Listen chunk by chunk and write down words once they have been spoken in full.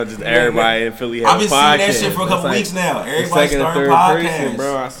Just everybody in Philly has I've been seeing that shit for a couple weeks now. Everybody starting podcasts. Person,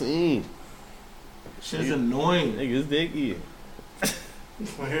 bro, I seen. Shit's annoying. Niggas dicky. Yeah.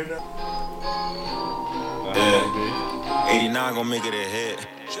 89 gonna make it a hit.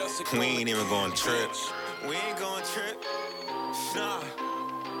 We ain't even going trips. We ain't going trip. Nah.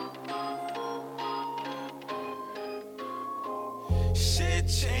 Shit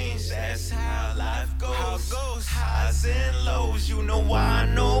changed, that's how life goes. Highs and lows, you know why I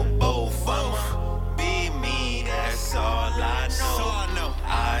know both of them. Be me, that's all I know.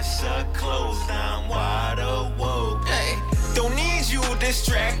 I shut close, I'm wide awoke. Hey, don't need you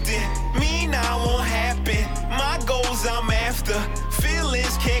distracted. Me now won't happen. My goals I'm after.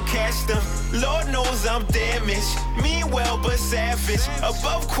 Feelings can't catch them. Lord knows I'm damaged. Mean well but savage.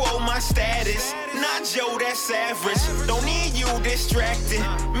 Above quote my status. Not Joe, that's average. Don't need you distracted.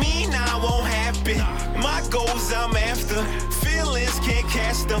 Me now won't happen. My goals I'm after. Feelings can't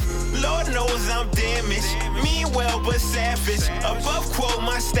catch them. Lord knows I'm damaged. Mean well but savage. Above quote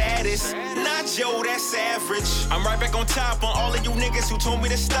my status. Not Joe, that's average. I'm right back on top on all of you niggas who told me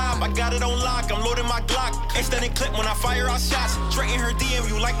to stop. I got it on lock, I'm loading my Glock. Extended clip when I fire out shots. Straight in her DM,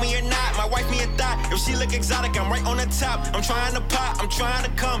 you like me or not. My wife me a dot. If she look exotic, I'm right on the top. I'm trying to pop, I'm trying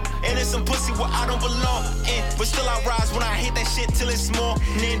to come. And it's some pussy where I don't belong in. But still I rise when I hit that shit till it's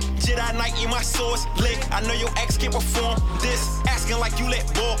morning. Jedi Knight in my source lit. I know your ex can't perform this. Asking like you let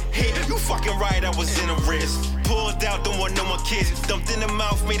ball hit. You fucking right, I was in a wrist. Pulled out, don't want no more kids. Dumped in the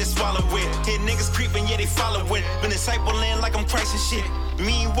mouth, made it swallow it. Hit niggas creeping, yeah, they follow it. Been discipling like I'm Christ and shit.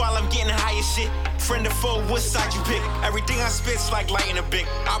 Meanwhile, I'm getting high as shit. Friend or foe, what side you pick? Everything I spit's like lighting a big.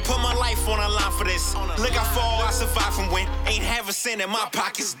 I put my life on a line for this. Look how far I survived from when ain't have a cent in my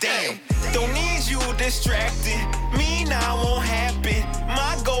pockets, damn. Don't need you distracted. Me now won't happen.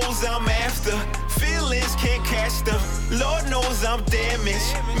 My goals I'm after. Feelings can't catch them. Lord knows I'm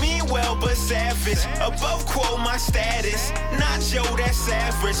damaged. Mean well but savage. Above quote my status. Not Joe, that's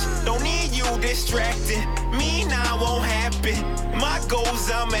average. Don't need you distracted. Me now won't happen. My goals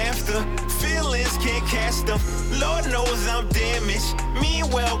I'm after. Feelings can't catch them. Lord knows I'm damaged. Mean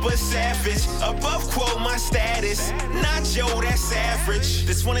well but savage. Above quote my status. Not Joe, that's average.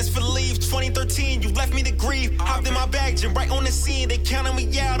 This one is for leave. 2013, you left me to grieve. Hopped in my bag, jump right on the scene. They counting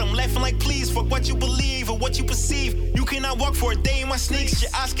me out. I'm laughing like please. Fuck what you believe or what you perceive. You cannot walk for a day in my sneaks.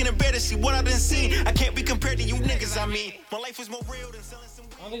 Your eyes can bear to see what I done seen. I can't be compared to you niggas, I mean. My life is more real than selling some.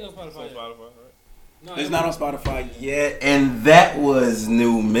 I don't think it's on Spotify. Right? No, it's not on Spotify yet, and that was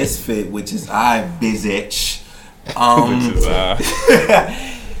new Misfit, which is I Bizitch.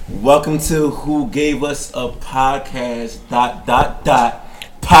 Welcome to Who Gave Us a Podcast ...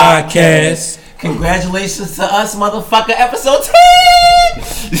 Podcast. Congratulations to us, motherfucker, episode 10.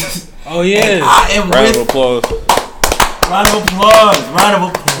 Oh yeah! And I am Round of applause. Round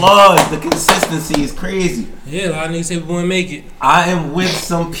of applause. The consistency is crazy. Yeah, a lot of niggas say we want to make it. I am with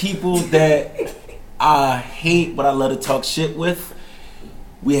some people that I hate, but I love to talk shit with.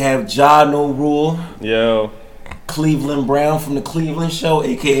 We have Ja No Rule. Yo. Cleveland Brown from the Cleveland Show,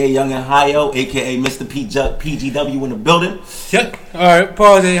 a.k.a. Young Ohio, a.k.a. Mr. PGW in the building. Yep. All right,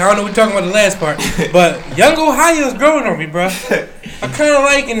 pause it. I don't know what we're talking about the last part, but Young Ohio's growing on me, bro. I'm kind of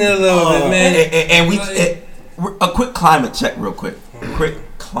liking it a little bit, man. And we a quick climate check real quick. Quick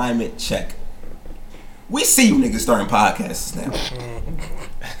climate check. We see you niggas starting podcasts now.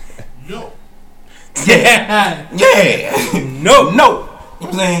 No. Yeah. Yeah. No. You know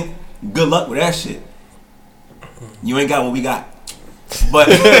what I'm saying? Good luck with that shit. You ain't got what we got. But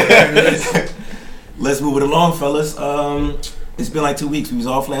let's move it along, fellas. It's been like 2 weeks. We was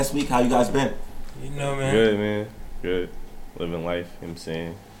off last week. How you guys been? You know, man. Good, man. Good. Living life, you know what I'm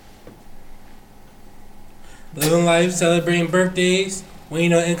saying? Living life, celebrating birthdays,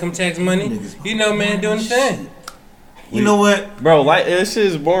 waiting on income tax money. You know, man, doing the thing. You know what? Bro, like, this shit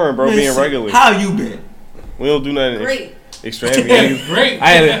is boring, bro, being regular. How you been? We don't do nothing Great. extravagant. Great. I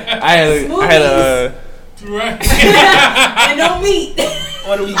had a Right. And no meat.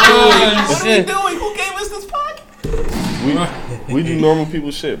 What are we doing? What are we doing? Who gave us this podcast? we do normal people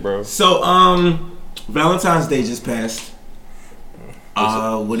shit, bro. So, Valentine's Day just passed.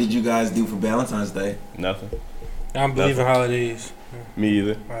 What did you guys do for Valentine's Day? Nothing. I don't believe in holidays. Me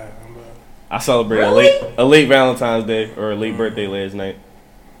either. Right. I celebrated a late Valentine's Day or a late birthday last night.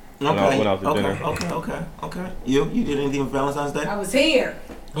 When I went out to dinner. Okay. You did anything for Valentine's Day? I was here.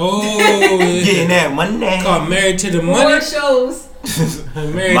 Oh, yeah. Getting that money. Called Married to the 4 Money. shows.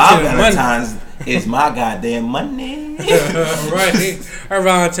 Married My to the Valentine's is my goddamn money. Money. Right. Her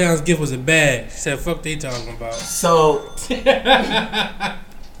Valentine's gift was a bag. She said, fuck they talking about. So, I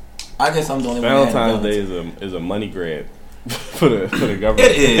guess I'm the only one. Valentine's Day is a money grab. for the government.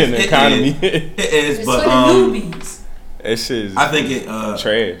 It is. And the economy. It is, It's but for the newbies. That shit is I think it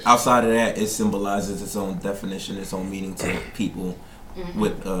trash. Outside of that, it symbolizes its own definition, its own meaning to people.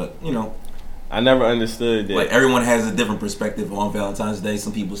 With I never understood that. like everyone has a different perspective on Valentine's Day.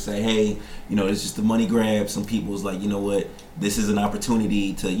 Some people say, hey, it's just a money grab. Some people's like, you know what, this is an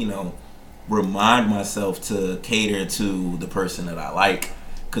opportunity to, remind myself to cater to the person that I like,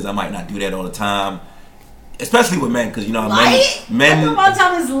 because I might not do that all the time. Especially with men, because men my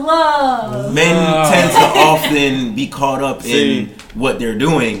time is love. men tend to often be caught up in what they're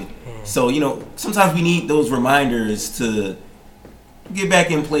doing. So, sometimes we need those reminders to get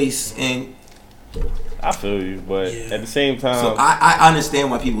back in place. And I feel you, but at the same time, so I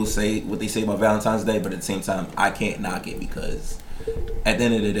understand why people say what they say about Valentine's Day, but at the same time, I can't knock it, because at the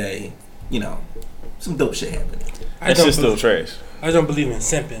end of the day, some dope shit happened. that shit's still trash. I don't believe in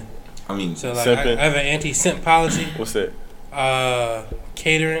simping. I mean, So like, Simping? I have an anti-simp policy. What's that?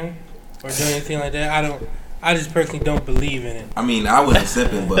 Catering or doing anything like that. I just personally don't believe in it. I wasn't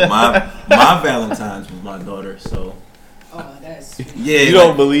sipping, but my Valentine's was my daughter, so Oh, that's yeah. You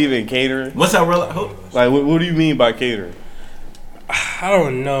don't believe in catering? Once I realized, Like, what do you mean by catering? I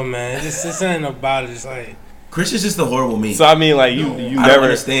don't know, man. It's something about it. It's like, Chris is just a horrible me. So I mean, like you I never don't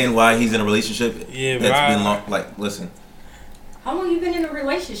understand why he's in a relationship. Yeah, that's but been long. Like, listen, how long you been in a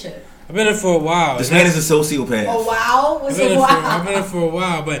relationship? I've been in it for a while. this man is a sociopath. Oh wow, I've what's been, a in wow? I've been in it for a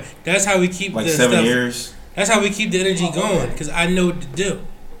while, but that's how we keep Like the 7 stuff. years. That's how we keep the energy going, because I know what to do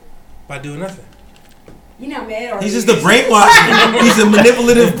by doing nothing. You not mad or He's just a brainwasher. He's a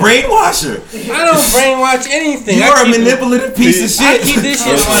manipulative brainwasher. I don't brainwash anything. You I are a keep it- manipulative piece of I shit. keep this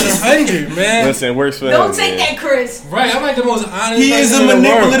shit on 100, man. listen. Works for Don't him, take man. that, Chris. Right, I'm like the most honest He is person a in the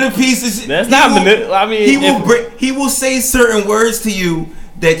world. manipulative piece of shit. That's He not will- manipulative. I mean, He will say certain words to you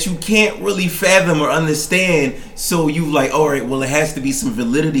that you can't really fathom or understand. So you like, all right, well, it has to be some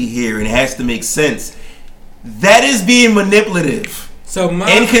validity here and it has to make sense. That is being manipulative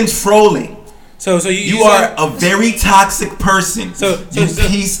and controlling. So You are a very toxic person. You so-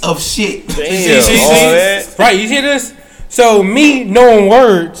 piece of shit. Damn, all that. Right, you hear this? So me knowing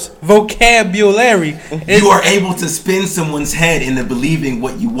words, vocabulary, You are able to spin someone's head into believing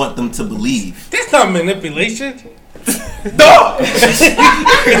what you want them to believe. that's not manipulation. Dog!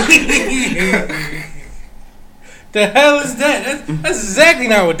 The hell is that? That's exactly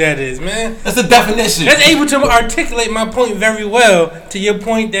not what that is, man. That's the definition. That's able to articulate my point very well to your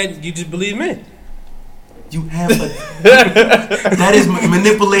point that you just believe me. You have that is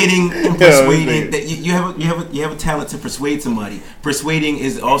manipulating and persuading. That you have a talent to persuade somebody. Persuading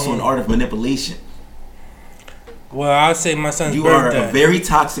is also an art of manipulation. Well, I'll say my son's You birthday. are a very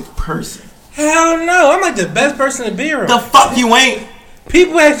toxic person. Hell no, I'm like the best person to be around. The fuck you ain't,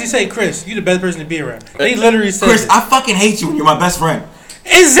 People actually say, Chris, you the best person to be around. They literally say Chris. this. I fucking hate you, and you're my best friend.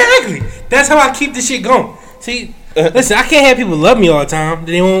 Exactly. That's how I keep this shit going. See, listen, I can't have people love me all the time.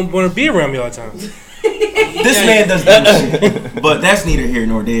 They won't want to be around me all the time. This man does dumb shit, but that's neither here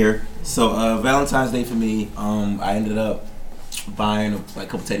nor there. So Valentine's Day for me, I ended up buying like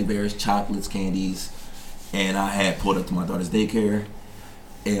a couple teddy bears, chocolates, candies, and I had pulled up to my daughter's daycare,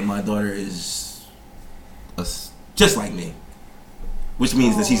 and my daughter is just like me, which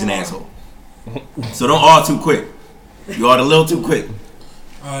means that she's an asshole. So don't all too quick. You are a little too quick.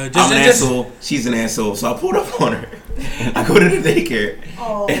 I'm an asshole. She's an asshole. So I pulled up on her. I go to the daycare,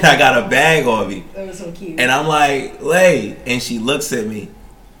 and I got a bag on me. That was so cute. And I'm like, Lay. And she looks at me.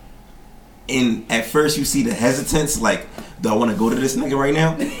 And at first you see the hesitance, like, do I want to go to this nigga right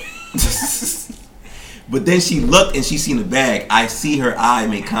now? But then she looked and she seen the bag. I see her eye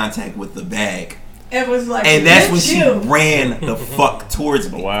make contact with the bag. It was like, And that's when she you. ran the fuck towards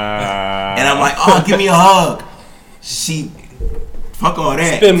me. Wow. And I'm like, oh, give me a hug. She, fuck all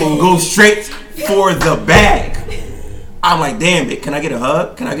that. Spin move. Go straight for the bag. I'm like, damn it, can I get a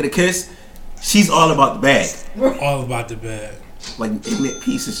hug? Can I get a kiss? She's all about the bag. All about the bag. Like ignorant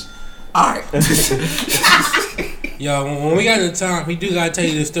pieces. Alright. Yo, when we got the time, we do gotta tell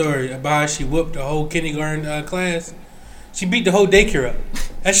you the story about how she whooped the whole kindergarten class. She beat the whole daycare up.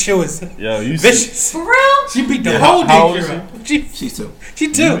 That shit was Yo, you vicious. For real? She beat the Yeah, whole how old is daycare up. She's too. She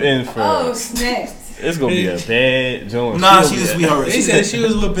You too. in for Oh, snaps. it's gonna be a bad joint. Nah, she's a sweetheart. They said she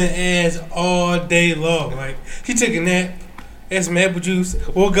was whooping ass all day long. Like, she took a nap, had some apple juice,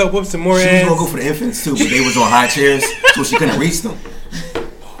 woke up, whooped some more She was ass. gonna go for the infants too, but they was on high chairs, so she couldn't reach them.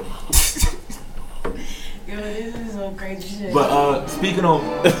 Yo, this is some crazy shit. But speaking on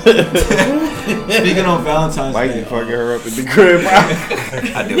Valentine's Mike, Day, you fucking her up in the crib.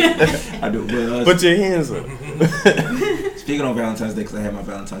 I do. But, Put your hands up. speaking on Valentine's Day, because I had my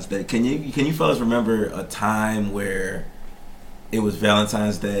Valentine's Day, can you fellas remember a time where it was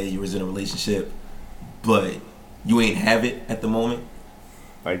Valentine's Day, you was in a relationship, but you ain't have it at the moment?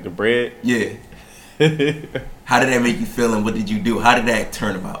 Like the bread? Yeah. How did that make you feel, and what did you do? How did that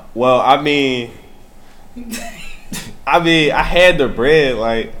turn about? Well, I mean, I had the bread,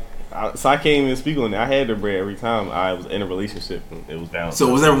 like, so I can't even speak on it. I had the bread every time I was in a relationship. And it was Valentine's.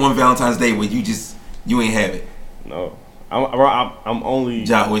 So was there one Valentine's Day where you ain't have it? No, I'm only.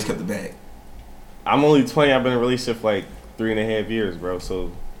 Ja always kept the bag. I'm only 20. I've been in a relationship for like 3.5 years, bro.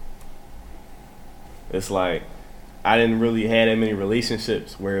 So it's like I didn't really have that many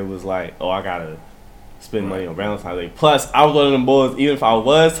relationships where it was like, oh, I gotta spend money on Valentine's Day. Plus, I was one of them boys. Even if I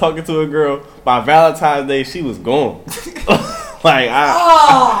was talking to a girl by Valentine's Day, she was gone. Like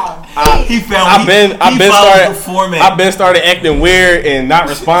I've been started acting weird and not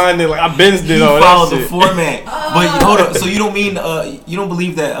responding. Like I've been did all that followed shit. the format. But hold up. So you don't mean you don't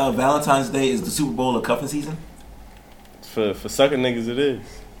believe that Valentine's Day is the Super Bowl of cuffing season? For sucking niggas, it is.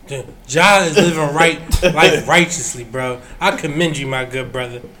 Ja is living life righteously, bro. I commend you, my good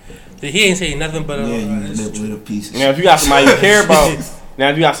brother. He ain't saying nothing but you live with a piece of shit. If you got somebody you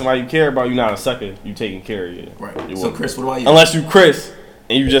care about, you're not a sucker. You taking care of you. Right. So Chris, what about you? Unless you Chris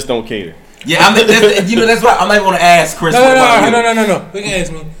and you just don't cater. Yeah, that's why I'm not going to ask Chris. No. You can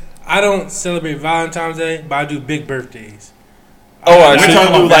ask me. I don't celebrate Valentine's Day, but I do big birthdays. We're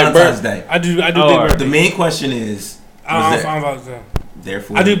talking about Valentine's Day. I do big birthdays. The main question is,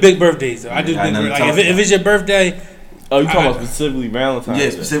 therefore, I do big birthdays. Though. I do big birthdays. Like if it's your birthday. Oh, you talking about specifically Valentine's Day? Yeah,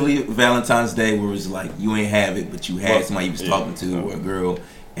 specifically Valentine's Day, where it was like you ain't have it, but you had somebody you was talking to or a girl,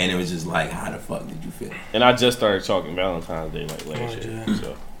 and it was just like, how the fuck did you feel? And I just started talking Valentine's Day like last year.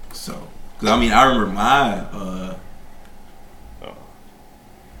 So, because I mean, I remember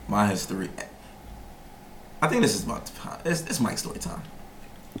my history. I think this is about it's Mike's story time.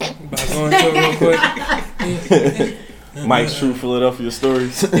 About going to it real quick. Mike's True Philadelphia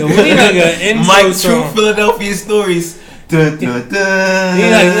Stories. Yo, we need like an intro Mike's song. True Philadelphia Stories. Dun, dun, dun. We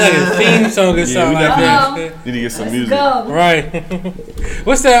need like a theme song or something like that. Need to get some music. Go. Right.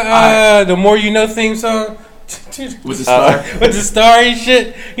 What's that? The More You Know theme song? With the star. With the starry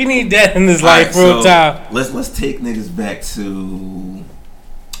shit. You need that in this life, real time. Let's take niggas back to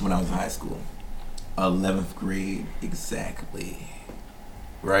when I was in high school. 11th grade, exactly.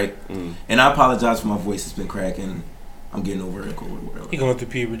 Right? And I apologize for my voice. It's been cracking. I'm getting over a cold or whatever. He going through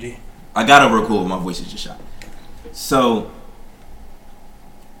puberty. I got over a cold. My voice is just shot. So,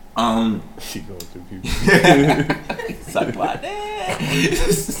 she going through puberty. Suck about that.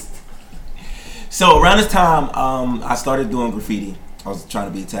 So around this time, I started doing graffiti. I was trying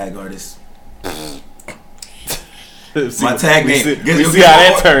to be a tag artist. My tag name. We see how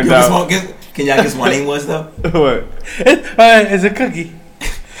that turned out. Can y'all guess what my name was though? What? It's a cookie.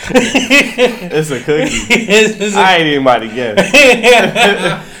 It's a cookie. I ain't even about to guess.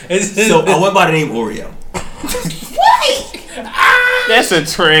 So I went by the name Oreo. That's a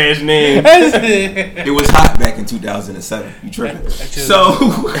trash name. It was hot back in 2007. You tripping? So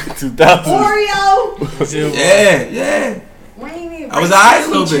 2000. Oreo. Yeah. I was alright a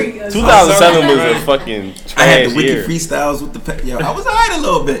little bit. 2007 was a fucking trash I had the wicked year. freestyles with the I was alright a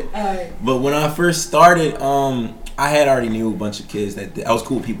little bit. But when I first started, I had already knew a bunch of kids I was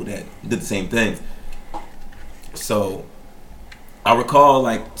cool with people that did the same thing. So I recall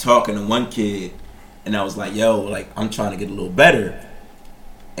like talking to one kid, and I was like, "Yo, like I'm trying to get a little better,"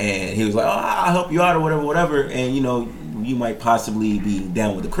 and he was like, "Oh, I'll help you out or whatever," and you might possibly be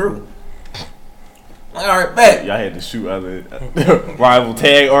down with the crew. Like, all right, bet. Y'all had to shoot other rival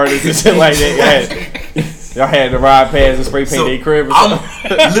tag artists and shit like that. Y'all had to ride past and spray paint their crib or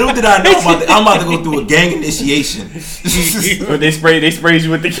something. Little did I know I'm about to go through a gang initiation. But they sprayed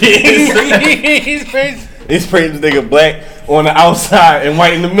you with the kids. They sprayed this nigga black on the outside and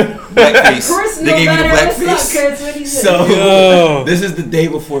white in the middle. Blackface. They gave me the blackface. So this is the day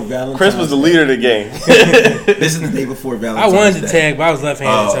before Valentine's. Chris was the leader of the gang. This is the day before Valentine's. I wanted to tag, but I was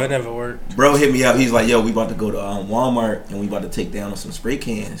left-handed, so it never worked. Bro hit me up. He's like, "Yo, we about to go to Walmart and we about to take down some spray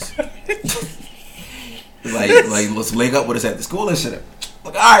cans. like let's link up with us at the school and shit."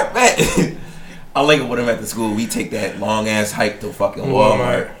 Like, all right, bet. I link up with him at the school. We take that long ass hike to fucking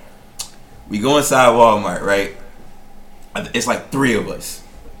Walmart. We go inside Walmart, right? It's like 3 of us.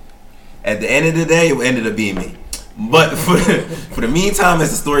 At the end of the day, it ended up being me. But for the meantime, as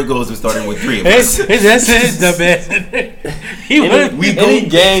the story goes, we're starting with 3 of us. That's the best. Any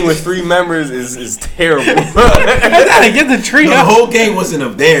gang with 3 members is terrible. I gotta get the tree. No, the whole gang wasn't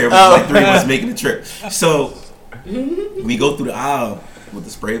up there. It was like 3 of us making the trip. So we go through the aisle with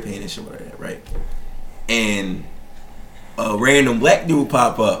the spray paint and shit like that, right? And a random black dude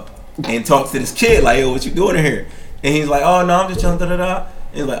pop up and talks to this kid like, "Yo, what you doing in here?" And he's like, oh no, I'm just chilling, da da da.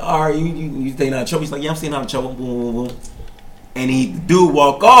 And he's like, all right, you staying out of trouble? He's like, yeah, I'm staying out of trouble. Boom, boom, boom. And the dude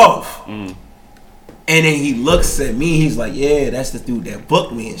walk off. And then he looks at me. He's like, yeah, that's the dude that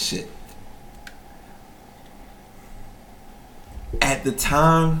booked me and shit. At the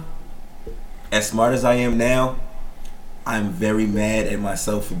time, as smart as I am now, I'm very mad at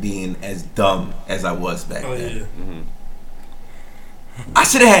myself for being as dumb as I was back then. Yeah. I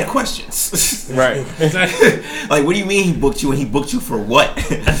should have had questions. Right. Like, what do you mean he booked you, and he booked you for what?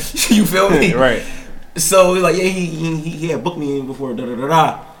 You feel me? Right. So he's like, yeah, he had booked me before, da da da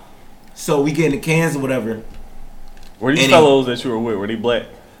da. So we get in the cans or whatever. Were these fellows that you were with, were they black?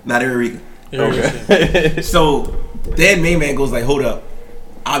 Not every week. Okay. So then main man goes like, hold up,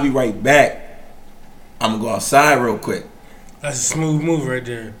 I'll be right back. I'm gonna go outside real quick. That's a smooth move right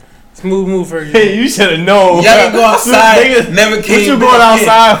there. Smooth move right there. Hey, you should have known. Y'all didn't go outside. Niggas, Never came. What you back going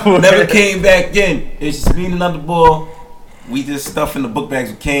outside in. for? Never came back in. It's just me and another boy. We just stuffing the book bags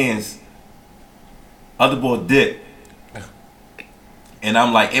with cans. Other boy dip. And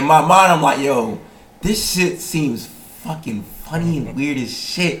I'm like, in my mind, I'm like, yo, this shit seems fucking funny and weird as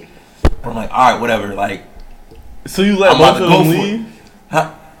shit. But I'm like, all right, whatever. Like, So you let I'm about both to of them go for leave? it.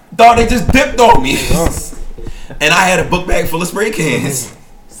 Huh? Dog, they just dipped on me. And I had a book bag full of spray cans.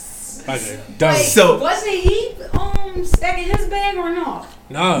 Okay. Wait, So- wasn't he stacking his bag or not?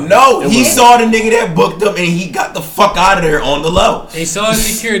 No, he saw the nigga that booked him and he got the fuck out of there on the low. They saw a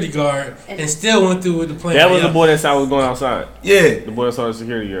security guard and still went through with the plan. That was the boy that said I was going outside. Yeah, The boy that saw the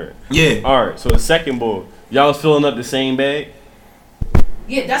security guard. yeah. Alright, so the second boy, y'all was filling up the same bag?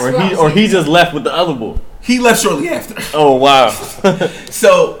 Yeah, that's Or what he just left with the other boy? He left shortly after. Oh, wow.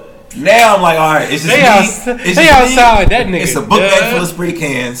 So now I'm like, all right, it's just They me. outside. It's They just outside. me. That nigga. It's a book bag full of spray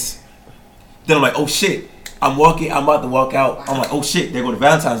cans. Then I'm like, oh shit. I'm about to walk out. I'm like, oh shit, they're going to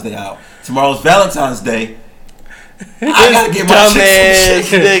Valentine's Day out. Tomorrow's Valentine's Day. I gotta get my Dumbass chick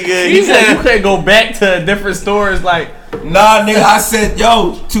some shit. nigga. You said you couldn't go back to different stores like... Nah, nigga, I said,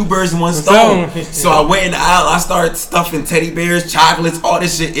 yo, 2 birds in 1 stone. So I went in the aisle. I started stuffing teddy bears, chocolates, all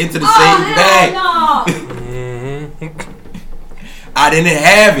this shit into the same bag. No. I didn't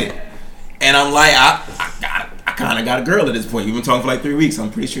have it. And I'm like, I kind of got a girl at this point. We've been talking for like 3 weeks.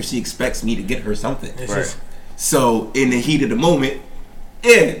 I'm pretty sure she expects me to get her something. Right. So in the heat of the moment,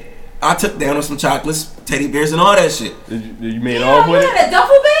 yeah, I took down on some chocolates, teddy bears, and all that shit. Did you made Damn, off you with it? had a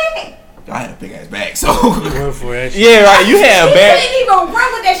duffel bag? I had a big ass bag, so Went for that shit. Yeah, right. You had a He bag. couldn't even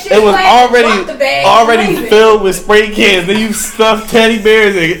run with that shit. It was He had to drop the bag and already leave it. filled with spray cans. Then you stuffed teddy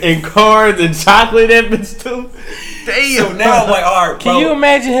bears and cards and chocolate that bitch too. Damn. so now I'm like, all right, Can you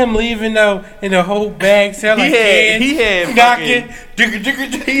imagine him leaving though in the whole bag selling cans? he had knocking,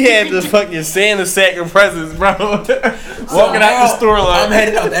 he had the fucking Santa sack of presents, bro. Walking out the store like I'm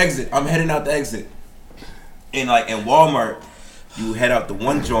heading out the exit. And like in Walmart, you head out the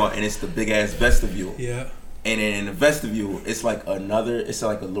one joint and it's the big ass vestibule. Yeah. And then in the vestibule, it's like a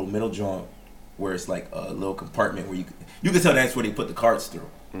little middle joint where it's like a little compartment where you can tell that's where they put the carts through,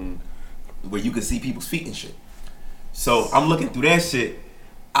 where you can see people's feet and shit. So I'm looking through that shit.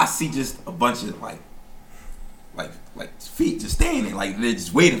 I see just a bunch of like feet just standing, like they're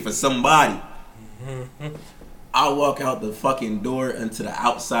just waiting for somebody. I walk out the fucking door into the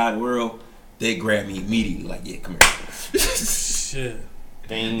outside world. They grab me immediately, like, yeah, come here. Shit.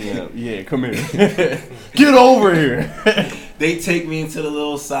 damn, yeah, come here. Get over here. They take me into the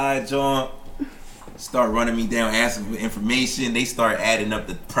little side joint, start running me down, asking for information. They start adding up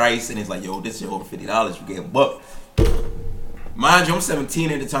the price, and it's like, yo, this is over $50. You get booked. Mind you, I'm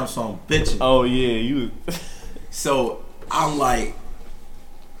 17 at the time, so I'm bitching. Oh yeah, you. So I'm like,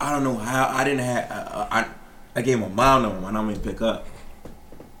 I don't know how. I didn't have. I gave my mom number. My mom didn't pick up.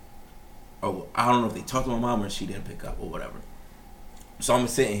 Oh, I don't know if they talked to my mom or she didn't pick up or whatever. So I'm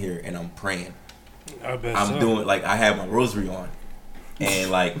sitting here and I'm praying. I bet I'm so. doing like I have my rosary on, and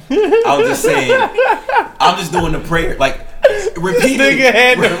like I'm just saying, I'm just doing the prayer like repeatedly. Nigga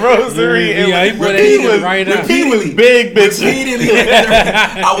had the rosary and Yeah, he put that he shit was right up. he was big bitch. Repeatedly,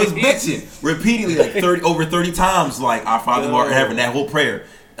 I was bitching repeatedly like over 30 times. Like our Father who art in heaven, that whole prayer.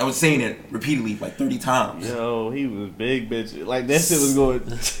 I was saying it repeatedly like 30 times. Yo, he was big bitch. Like that shit was going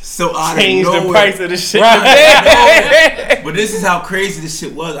to So out change of the nowhere, price of the shit. but this is how crazy this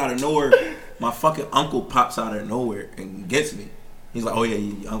shit was. Out of nowhere, my fucking uncle pops out of nowhere and gets me. He's like, "Oh yeah,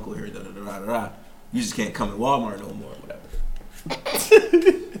 your uncle here. Da, da, da, da, da. You just can't come to Walmart no more,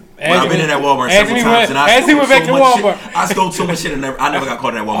 whatever." I've been in that Walmart several times, and I stole back to so much Walmart. shit. I stole so much shit, and I never got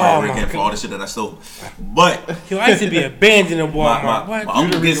caught in that Walmart ever again for all the shit that I stole. But Yo, I used to be abandoned in Walmart. my What? You uncle the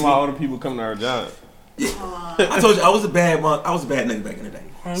gets reason why me. all the people come to our job. I told you I was a bad nigga back in the day.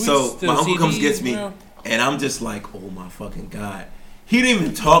 Man, we So still my uncle comes CDs, gets me. bro. And I'm just like, oh my fucking God. He didn't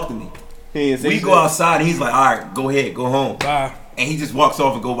even talk to me. We go shit. outside and he's like, all right, go ahead, go home. Bye. And he just walks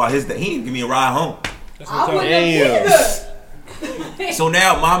off and go about his day. He didn't give me a ride home. That's I what I'm wouldn't talking have either. So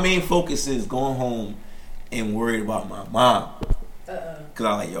now my main focus is going home and worried about my mom. Cause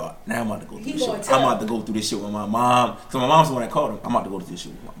I'm like, yo, now I'm about to go through this shit. I'm about to go through this shit with my mom. So my mom's the one that called him. I'm about to go through this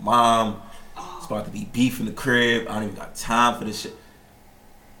shit with my mom. It's about to be beef in the crib. I don't even got time for this shit.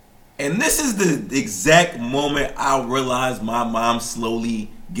 And this is the exact moment I realized my mom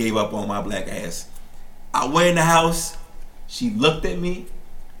slowly gave up on my black ass. I went in the house. She looked at me.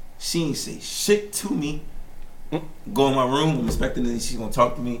 She ain't say shit to me. Go in my room. I'm expecting that she's gonna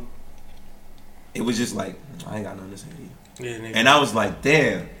talk to me. It was just like, I ain't got nothing to say to you. Yeah, nigga. And I was like,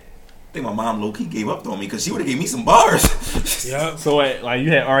 damn. I think my mom low-key gave up on me because she would have gave me some bars. Yup. So like you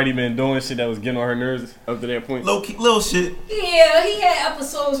had already been doing shit that was getting on her nerves up to that point. Low-key, little shit. Yeah, he had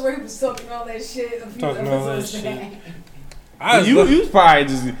episodes where he was talking all that shit. A few Talking all that episodes back. I You was probably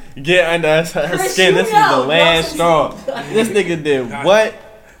just get under her Chris, skin. you This is know, the last straw. y'all This nigga did what?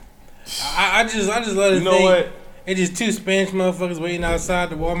 I just let it You know think. what? It's just two Spanish motherfuckers waiting outside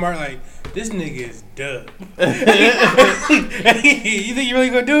the Walmart like, this nigga is dumb. You think you really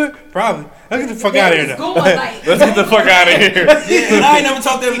gonna do it? Probably. Let's get the fuck out of here though. Let's get the fuck out of here. Yeah, and I ain't never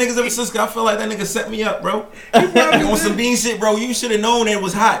talked to them niggas ever since 'cause I feel like that nigga set me up, bro. Like, on some bean shit, bro. You should have known that it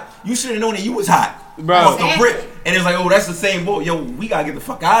was hot. You should have known that you was hot. Bro. Off the brick. And it's like, oh, that's the same boy. Yo, we gotta get the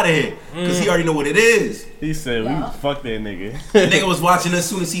fuck out of here. Because he already know what it is. He said, "We fuck that nigga." The nigga was watching us as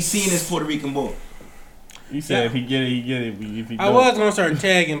soon as he seen this Puerto Rican boy. He said, "If he get it, he get it. If he I don't." was gonna start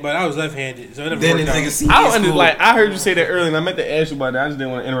tagging, but I was left-handed, so it never Then worked this out. nigga see I me don't in school. like. I heard you say that earlier, and I meant to ask you about that. I just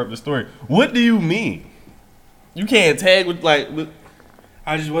didn't want to interrupt the story. What do you mean? You can't tag with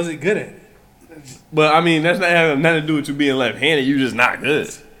I just wasn't good at it. but I mean that's not having nothing to do with you being left-handed. You just not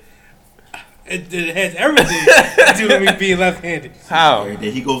good. It has everything to do with me being left-handed. How?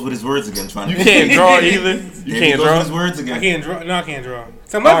 There he goes with his words again, trying You to. can't draw either. You There he can't goes draw. with his words I again. can't draw. No, I can't draw.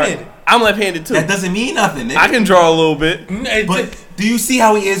 So I'm All right. left-handed. I'm left-handed too. That doesn't mean nothing, nigga. I can draw a little bit. But do you see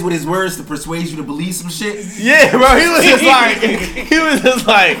how he is with his words to persuade you to believe some shit? Yeah, bro. He was just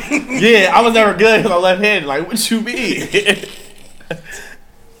like, yeah. I was never good because I'm left-handed. Like, what you mean?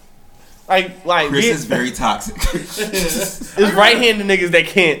 like, Chris yeah, is very toxic. it's right-handed niggas that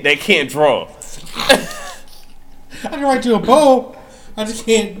can't draw. I can write you a poem. I just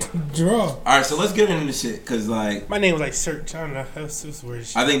can't draw. All right, so let's get into this shit, cause like My name was like Search. I don't know. That's weird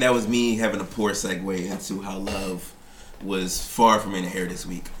shit. I think that was me having a poor segue into how love was far from in the air this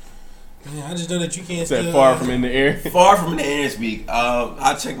week. Yeah, I just know that you can't. That far from in the air. Far from in the air this week.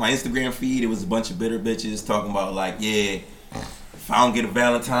 I checked my Instagram feed. It was a bunch of bitter bitches talking about like, yeah, if I don't get a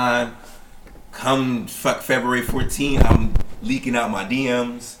Valentine, come fuck February 14th, I'm leaking out my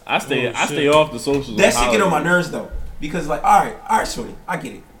DMs. I stay off the socials. That shit get on my nerves though. Because like, all right, shorty, I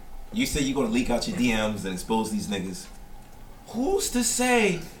get it. You say you're gonna leak out your DMs and expose these niggas. Who's to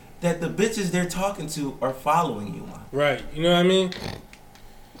say that the bitches they're talking to are following you, man? Right. You know what I mean?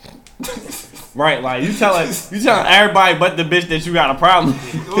 Right, like you telling everybody but the bitch that you got a problem.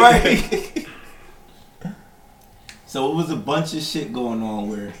 Right. So it was a bunch of shit going on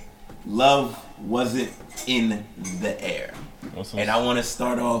where love wasn't in the air. And I want to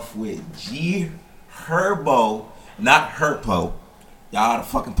start off with G Herbo, not Herpo. Y'all out of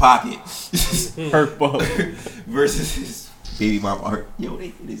fucking pocket. Herbo versus his baby mama. Yo,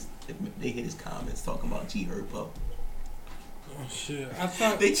 they hit his comments talking about G Herbo. Oh shit! I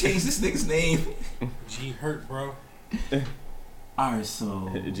thought They changed this nigga's name. G hurt, bro. Alright, so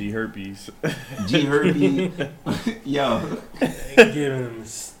G herpes. G Herby. Yo. They giving him a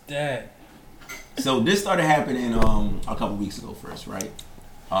stat. So this started happening a couple weeks ago first, right?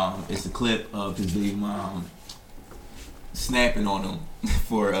 It's a clip of his baby mom snapping on him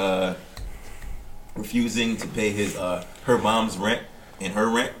for refusing to pay his her mom's rent and her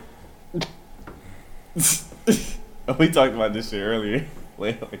rent. We talked about this shit earlier.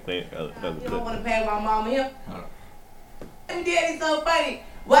 Wait. You don't want to pay my mama here? Daddy's so funny.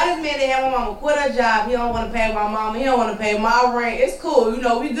 Why this man that have my mama quit her job? He don't want to pay my mama. He don't want to pay my rent. It's cool, you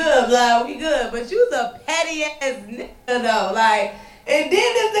know, we good, blah, we good. But you's a petty ass nigga though, like. And then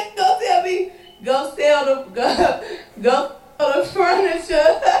this nigga go tell me, go sell the furniture.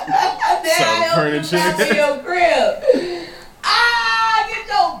 Then I help you back in your crib. Get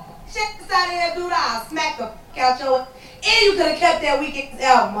your shit out of here, dude. I'll smack the fuck out your. And you could have kept that weekend's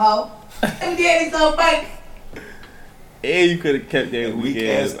album, ho. And daddy's so funny. And you could have kept that Weak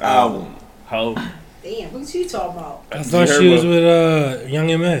weak-ass ass album. Ho. Damn, who's she talking about? I thought she was with Young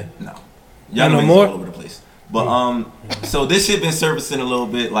M.A. No. Y'all know Young more? all over the place. But so this shit been surfacing a little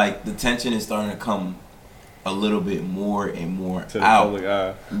bit, like the tension is starting to come a little bit more and more To the out. public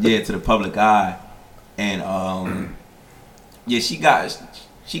eye. Yeah, to the public eye. And yeah, she grinded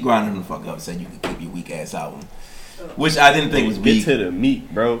him the fuck up and said you could keep your weak ass album. Which I didn't think was Get weak. to the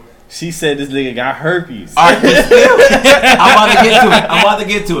meat, bro. She said this nigga got herpes. Alright, but still, I'm about to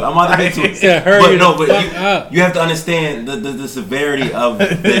get to it. Said, hurry But no, the but fuck up. you have to understand the severity of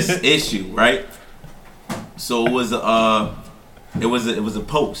this issue, right? So it was a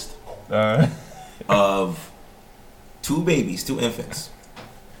post of two infants.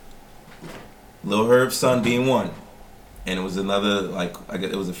 Lil Herb's son being one, and it was another, like, I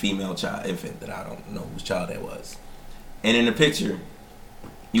guess it was a female infant that I don't know whose child that was. And in the picture,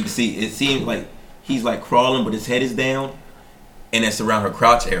 you can see it seemed like he's like crawling, but his head is down, and it's around her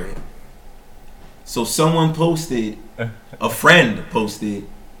crotch area. So someone posted, a friend posted,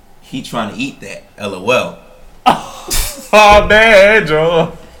 he trying to eat that. LOL. Oh, damn,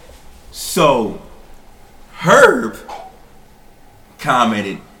 Joe. So Herb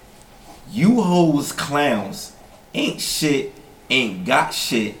commented, "You hoes clowns ain't shit, ain't got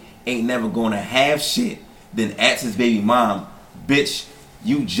shit, ain't never gonna have shit." Then asked his baby mom, "Bitch,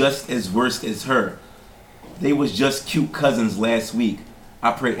 you just as worst as her. They was just cute cousins last week.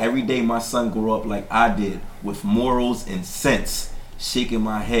 I pray every day my son grow up like I did, with morals and sense." Shaking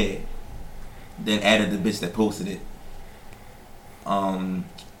my head. Then added the bitch that posted it.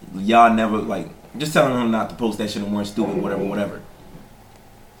 Y'all never, like, just telling him not to post that shit and weren't stupid, whatever.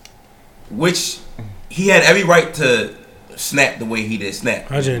 Which he had every right to snap the way he did snap.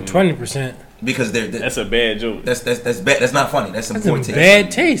 120%. Because That's a bad joke. That's bad. That's not funny. That's some That's poor a taste. bad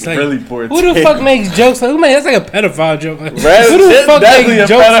taste. Like, Really poor who the taste. fuck makes jokes like? That's like a pedophile joke. Like, Right? who the It's fuck definitely makes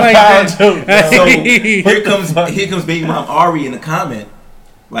a jokes like pedophile that? joke, bro. So here comes baby mom Ari in the comment,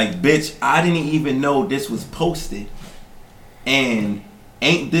 like, "Bitch, I didn't even know this was posted. And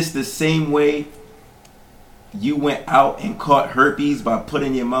ain't this the same way you went out and caught herpes by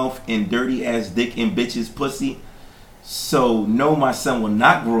putting your mouth in dirty ass dick in bitch's pussy? So no, my son will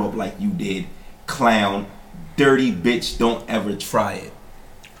not grow up like you did, clown. Dirty bitch, don't ever try it."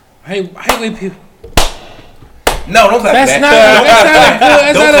 Hey, wait, people. No, don't clap That's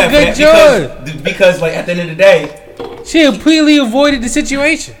that. not a good joke. Because like at the end of the day, She completely avoided the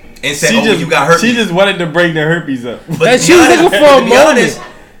situation. and said, "Oh, you got herpes." She just wanted to bring the herpes up. But That to she be was honest- looking for a to be honest,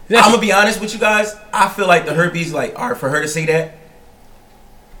 moment. I'm gonna be honest with you guys. I feel like the herpes, like, all right, for her to say that,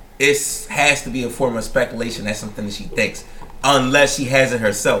 it has to be a form of speculation. That's something that she thinks, unless she has it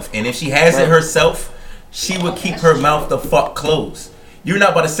herself. And if she has it herself, she would keep her mouth the fuck closed. You're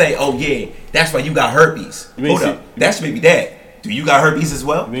not about to say, "Oh yeah, that's why you got herpes." You mean Hold up, that's maybe dad. Do you got herpes as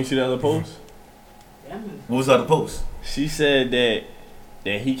well? You didn't see the other post? What was the other post? She said that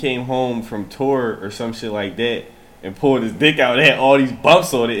he came home from tour or some shit like that and pulled his dick out and had all these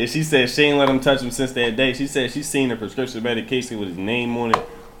bumps on it. And she said she ain't let him touch him since that day. She said she's seen the prescription medication with his name on it,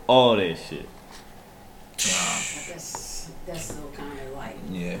 all that shit. That's still kind of like.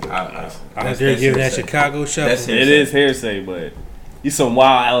 Yeah, Out there giving that Chicago shuffle. That's It is hearsay, but these some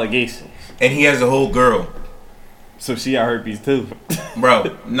wild allegations. And he has a whole girl. So she got herpes too.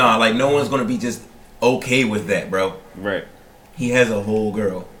 Bro, nah, like, no one's gonna be just okay with that, bro. Right. He has a whole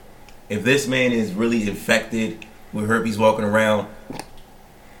girl. If this man is really infected with herpes walking around,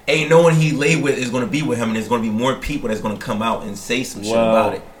 ain't no one he lay with is gonna be with him, and there's gonna be more people that's gonna come out and say some shit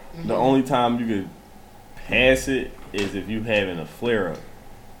about it. The only time you could pass it is if you having a flare up.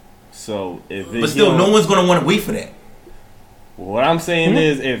 So if But still, no one's gonna want to wait for that. What I'm saying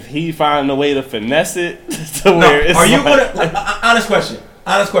is, if he find a way to finesse it to where it's Are you like, gonna? Like, honest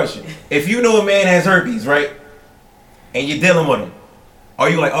question. If you know a man has herpes, right, and you're dealing with him, are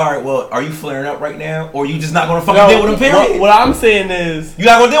you like, all right, well, are you flaring up right now, or you just not gonna fucking deal with him? Period. What I'm saying is, you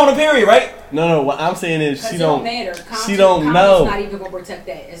not gonna deal with him. Period, right? No. What I'm saying is, she It don't. matter. She don't Condom's know. not even gonna protect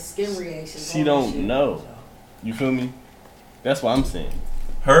that. It's skin reactions. She don't know. You feel me? That's what I'm saying.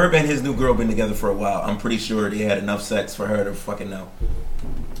 Herb and his new girl been together for a while. I'm pretty sure they had enough sex for her to fucking know.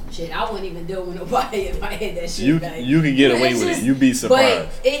 Shit, I wouldn't even deal with nobody if I had that shit. back. You could get away It's with just- it. You'd be surprised.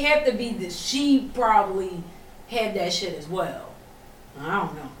 But it had to be that she probably had that shit as well. I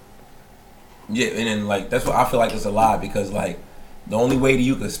don't know. Yeah, and then like that's what I feel like it's a lie, because like the only way that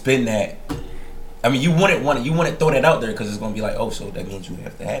you could spin that, I mean, you wouldn't throw that out there because it's gonna be like, oh, so that means you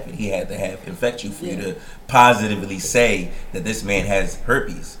have to have it. He had to infect you for you to positively say that this man has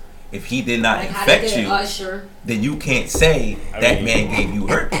herpes. If he did not Like how they infect did you, Usher. then you can't say that man gave you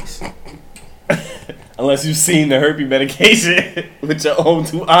herpes. Unless you've seen the herpes medication with your own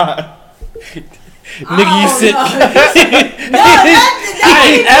two eyes. Nigga, you sick. No, that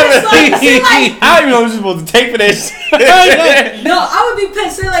I don't even know what you're supposed to take for that shit. no, I would be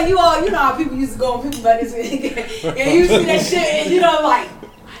pissed. Like you know how people used to go on people buddies and you see that shit and like,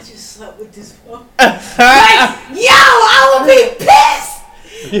 I just slept with this phone. Like, yo, I would be pissed.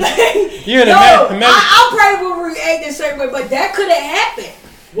 Like, You're the I probably would react a certain way, but that could have happened.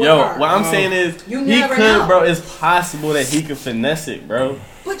 Yo, what I'm saying is, You he never could, know. bro. It's possible that he could finesse it, bro.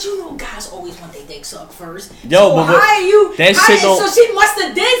 But you know, guys always want their dick sucked first. Yo, so but how are you? that shit don't. So she must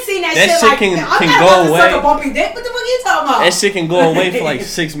have did seen that That shit. shit Like, can I'm not go about to away. suck a bumpy dick. What the fuck are you talking about? That shit can go away for like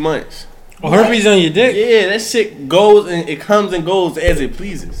 6 months. herpes on your dick? Yeah, that shit goes and it comes and goes as it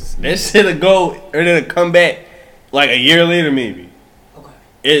pleases. That shit'll go and then it'll come back like a year later, maybe. Okay.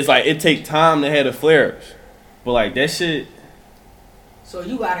 It's like it take time to have the flares, but like that shit, So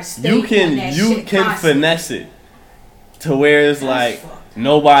you gotta stay you on can that shit constantly. finesse it to where it's That's like fucked.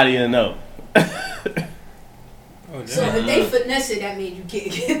 nobody will know. Oh, So damn. if they finesse it, that means you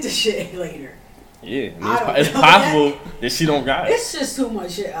can't get the shit later. Yeah, I mean, I don't it's know. possible that she don't got it. It's just too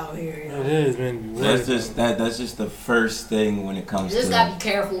much shit out here. You know? It is, man. That's just the first thing when it comes You just to. gotta be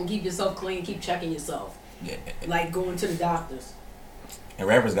careful and keep yourself clean. Keep checking yourself. Yeah. Like going to the doctors. And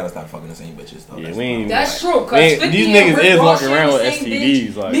rappers gotta stop fucking the same bitches though. Yeah, we ain't. That's true. Cause Man, 50 these and niggas Rick is Ross walking sharing around the with same STDs,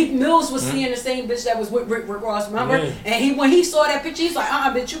 bitch. like- Meek Mills was seeing the same bitch that was with Rick Ross, remember? Yeah. And when he saw that picture, he's like,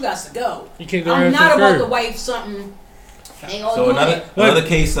 bitch, you got to go. You can't go I'm right not off the about curb. to wife something. Ain't all So doing another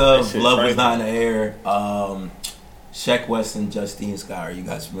case That of shit Love crazy. Was Not in the Air. Sheck West and Justine Scott. Are you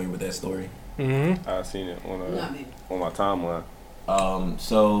guys familiar with that story? Mm-hmm. I seen it Not me. on my timeline.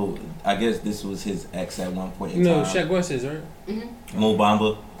 So I guess this was his ex at one point in No, time. Shaq West is, right? Mo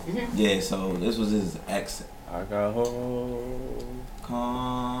Bamba. Mm-hmm. Yeah, so this was his ex. I got home.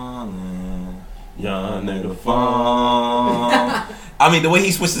 Calling Young nigga phone. I mean, the way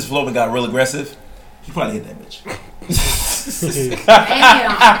he switched his flow and got real aggressive, he probably hit that bitch.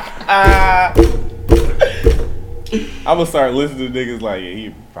 Damn. I'm gonna start listening to niggas like, yeah,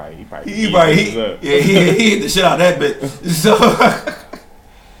 he probably He hit the shit out of that bitch.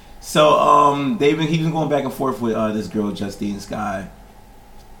 So he's been going back and forth with this girl Justine Skye,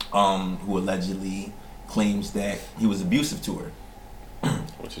 who allegedly claims that he was abusive to her.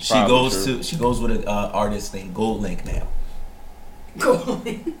 Which is She probably goes true. she goes with an artist named Gold Link now. Cool.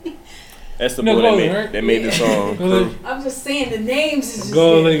 That's the No, boy Golden, right? that made the song. Golden. I'm just saying the names is just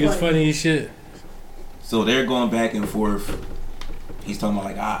Gold getting Link is funny as shit. So they're going back and forth. He's talking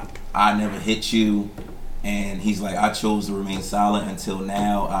about like I never hit you, and he's like I chose to remain silent until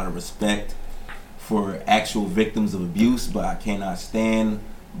now out of respect for actual victims of abuse, but I cannot stand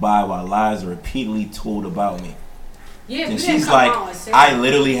by while lies are repeatedly told about me. Yeah, And we she's didn't come like, on and say I that.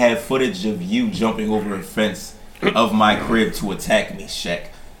 literally have footage of you jumping over a fence of my crib to attack me, Shaq.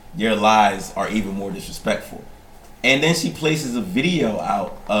 Your lies are even more disrespectful. And then she places a video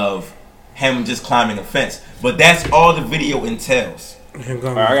out of him just climbing a fence. But that's all the video entails. All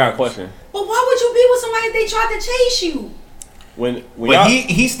right, I got a question. But why would you be with somebody if they tried to chase you? When But y'all,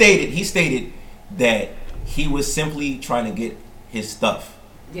 he stated that he was simply trying to get his stuff.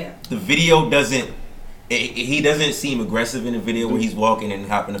 Yeah. The video doesn't. He doesn't seem aggressive in the video where he's walking and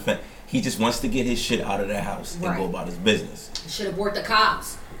hopping the fence. He just wants to get his shit out of the house and Right. go about his business. Should have worked the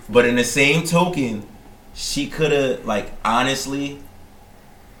cops. But in the same token, she could have like honestly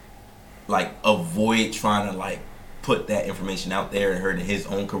like avoid trying to like put that information out there and hurt his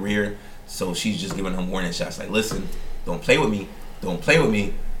own career. So she's just giving him warning shots like, listen, don't play with me. Don't play with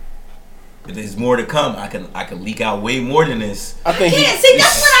me. If there's more to come, I can leak out way more than this. I think Yeah, see,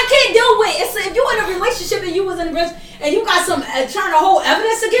 that's what I can't deal with. It's if you in a relationship and you was in a relationship and you got some trying to hold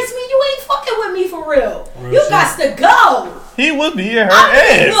evidence against me, you ain't fucking with me for real. Real You shit. got to go. he would be in her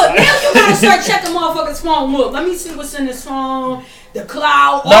I mean, ass. look, now you gotta start checking motherfuckers' phone. Look, let me see what's in this phone. The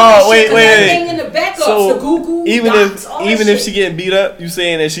cloud, all No, that wait, shit, 'cause wait. everything in the backups, So the Google, even Docs, all if that she shit. getting beat up, you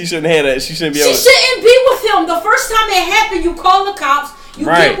saying that she shouldn't have that? She shouldn't be She able. shouldn't be with him. The first time it happened, you call the cops, you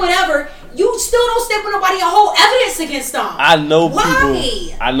Right. get whatever. You still don't step with nobody and hold evidence against them. I know Why?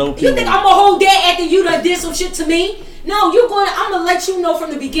 people. I know people. You think I'm gonna hold that after you done did some shit to me? No, I'm gonna let you know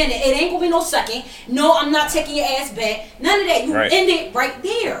from the beginning. It ain't gonna be no second. No, I'm not taking your ass back. None of that. You Right. end it right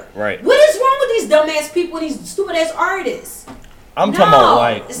there. Right. What is wrong with these dumbass people and these stupid ass artists? I'm talking about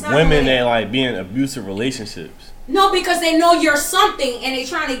like it's not women right. that like be in abusive relationships. No, because they know you're something and they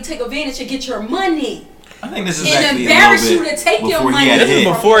trying to take advantage and get your money. I think this is And actually embarrass a little you bit to take your before he money. had a This is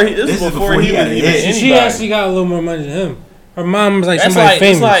hit. before he. This This is is before before he he was had a even hit. anybody. She actually got a little more money than him. Her mom was like That's somebody like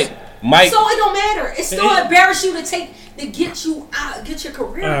famous. it's like Mike. So it don't matter. It still embarrass you to get you out, get your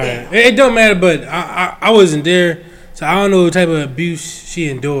career Alright. down. It don't matter, but I wasn't there, so I don't know what type of abuse she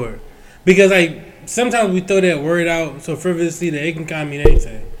endured. Because like sometimes we throw that word out so frivolously that it can kind of mean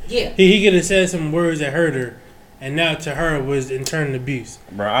anything. Yeah. He could have said some words that hurt her, and now to her was in turn abuse.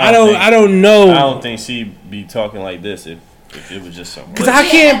 Bro, I don't know. I don't think she'd be talking like this if it was just something. Because I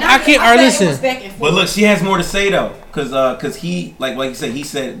can't. Or listen. But look, she has more to say though, cause he like you said, he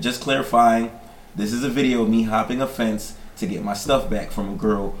said, just clarifying, this is a video of me hopping a fence to get my stuff back from a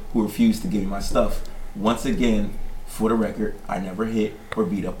girl who refused to give me my stuff. Once again, for the record, I never hit or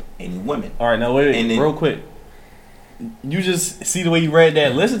beat up any women. All right, now wait, real quick. You just see the way you read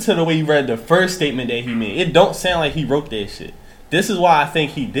that. Listen to the way you read the first statement that he made. It don't sound like he wrote that shit. This is why I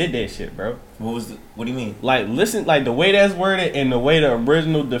think he did that shit, bro. What do you mean? Like, listen, like the way that's worded and the way the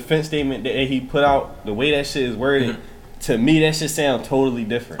original defense statement that he put out, the way that shit is worded, to me that shit sound totally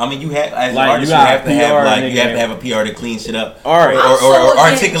different. I mean, you have as like, an artist, you have to have a PR to clean shit up, all right, or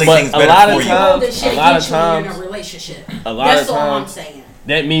articulate things better for you. A lot of times, in a relationship. That's all I'm saying.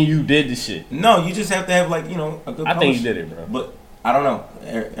 That mean you did the shit. No, you just have to have a good. I think you did it, bro. But I don't know.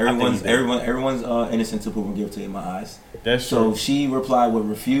 Everyone's innocent until proven guilty in my eyes. That's so true. She replied with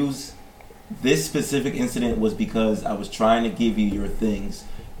refuse. This specific incident was because I was trying to give you your things.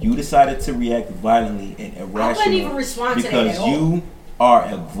 You decided to react violently and irrationally. I couldn't even respond to that because you are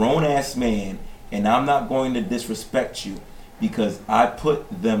a grown ass man, and I'm not going to disrespect you because I put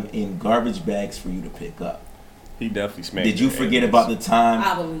them in garbage bags for you to pick up. He definitely smacked. Did you forget about the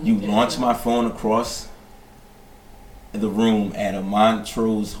time you launched my phone across the room at a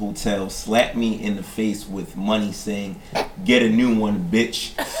Montrose hotel, slapped me in the face with money saying, "Get a new one,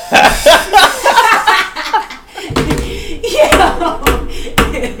 bitch"?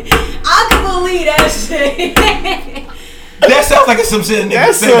 I can believe that shit. That sounds like some shit.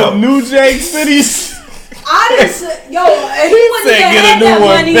 That's some New Jack City. Honestly, if he wouldn't have had that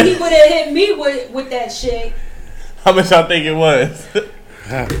money, he would have hit me with that shit. How much y'all think it was?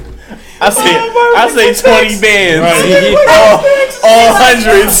 I say 20 bands. Right. all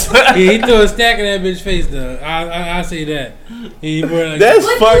hundreds. He threw a stack in that bitch face though. I say that. That's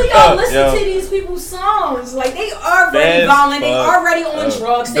but fucked you don't up. listen to these people's songs. Like they already violent, they already on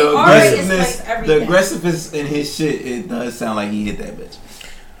drugs, they already everything. The aggressiveness in his shit, it does sound like he hit that bitch.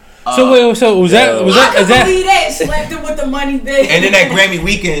 So was that believe that slapped him with the money bag. And then that Grammy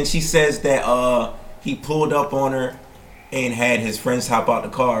weekend, she says that he pulled up on her and had his friends hop out the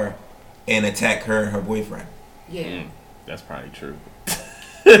car and attack her and her boyfriend. Yeah, that's probably true.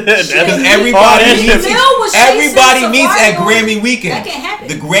 Because everybody meets at Grammy weekend. That can happen.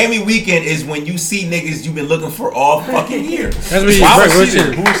 The Grammy weekend is when you see niggas you've been looking for all fucking year. That's what you.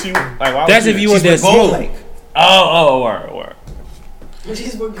 Who was she? Like, that's if you want that smoke. Or.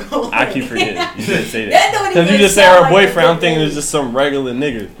 I keep forgetting. You didn't say that. Because you just said her boyfriend. I'm thinking it's just some regular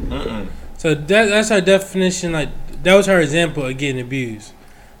nigga. So that's her definition. Like that was her example of getting abused.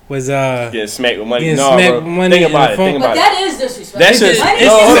 Was getting smacked with money. No, bro. Money think about it. But that is disrespectful. That's just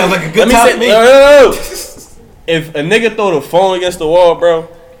sounds like a good time to me. No. If a nigga throw the phone against the wall, bro,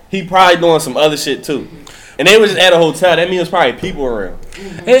 he probably doing some other shit too. And they was just at a hotel. That means there's probably people around.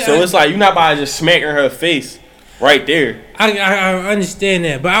 So it's like you're not about to just smack her face right there. I understand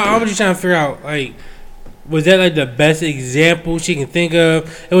that, but I was just trying to figure out, like, was that like the best example she can think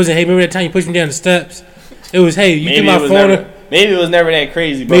of? It wasn't, hey, remember that time you pushed me down the steps? It was, hey, you get my phone. Maybe it was never that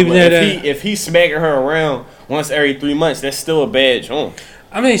crazy, but if he smacking her around once every 3 months, that's still a bad joint.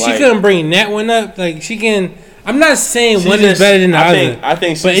 I mean, she couldn't bring that one up. Like, she can. I'm not saying one is better than the other. I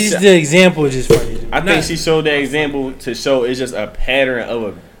think, but it's just the example is just funny. I think she showed that example to show it's just a pattern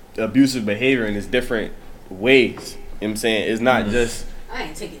of abusive behavior in its different ways. You know what I'm saying? It's not just. I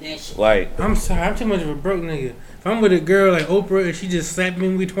ain't taking that shit. Like, I'm sorry, I'm too much of a broke nigga. If I'm with a girl like Oprah and she just slapped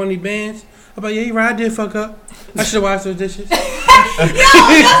me with 20 bands, I'm like, yeah, you right, I did fuck up. I should have washed those dishes. Yo, that's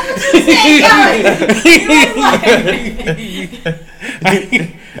what you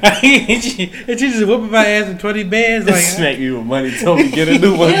said, and she just whooping my ass with 20 bands. Like, smack you with money, told me get a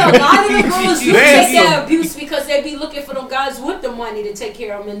new one. Yeah, a lot of the girls do take that abuse because they be looking for them guys with the money to take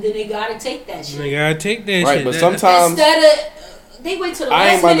care of them, and then they gotta take that shit. They gotta take that shit. Right, but sometimes instead of they wait till the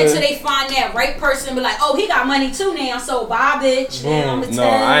last minute till they find that right person and be like, oh, he got money too now, so bye, bitch. I'm no,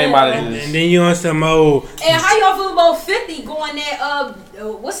 I ain't about to. And then you on some old. And how y'all feel about 50 going there?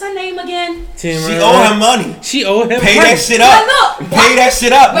 What's her name again? She owe him money. She owe him. Pay that shit up. Pay that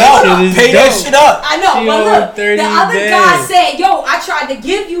shit up. No, pay that shit up. I know, but look, the other guy said, yo, I tried to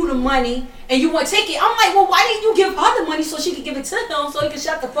give you the money. And you want to take it? I'm like, well, why didn't you give her the money so she could give it to him so he could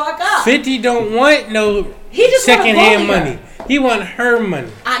shut the fuck up? 50 don't want no he just secondhand money. He want her money.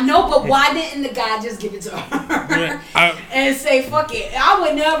 I know, but why didn't the guy just give it to her and say, fuck it? I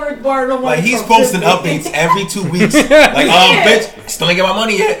would never borrow no money. Like, he's from posting 50. updates every 2 weeks. Like, bitch, still ain't get my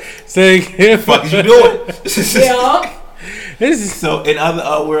money yet. Say, Fuck is you doing? Yeah. This is So, in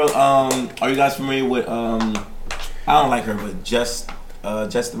other world, are you guys familiar with, I don't like her, but Jess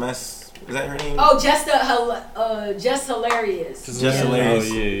the Mess? Is that her name? Oh, just hilarious. Just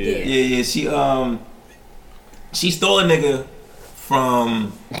hilarious. Oh, yeah. Yeah. She stole a nigga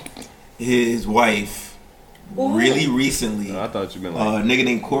from his wife really recently. I thought you meant A like nigga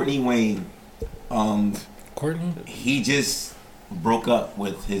named Courtney Wayne. Courtney? He just broke up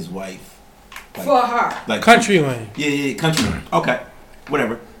with his wife. Like, For her. like Country Wayne. Yeah, country. Okay,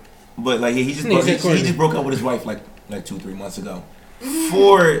 whatever. But like he just broke up with his wife like 2-3 months ago.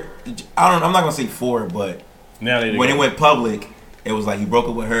 I'm not gonna say but now they when it went public, it was like he broke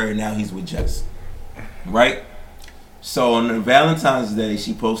up with her and now he's with Jess. Right? So on Valentine's Day,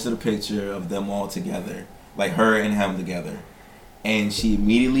 she posted a picture of them all together, like her and him together, and she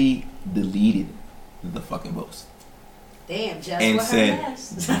immediately deleted the fucking post. Damn, Jess And with her said,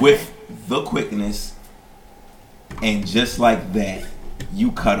 mess. with the quickness, and just like that,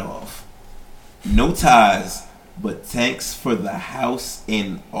 you cut off. No ties, but thanks for the house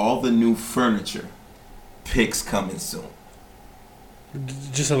and all the new furniture. Pics coming soon.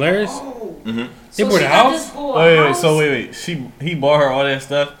 Just hilarious. Oh. Mm-hmm. They So bought she a got house? this boy a Wait. house? So wait. He bought her all that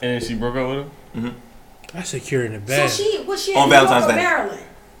stuff and then she broke up with him. Mm-hmm. That's securing the So bag. was she On in New York Valentine's or Day. Maryland?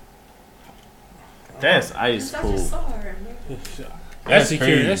 That's ice I cool. just saw her. That's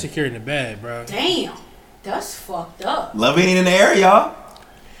securing. crazy. That's securing the bag, bro. Damn, that's fucked up. Love ain't in the air, y'all.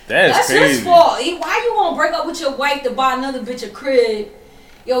 That's That's crazy. his fault. Why you gonna break up with your wife to buy another bitch a crib?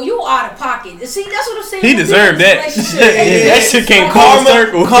 Yo, you out of pocket. See, that's what I'm saying. He You deserved be in that. this relationship. That shit came full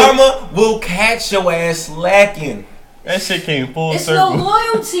circle. Karma will catch your ass lacking. That shit came full It's circle. no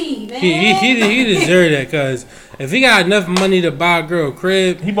loyalty, man. He deserved that because if he got enough money to buy a girl a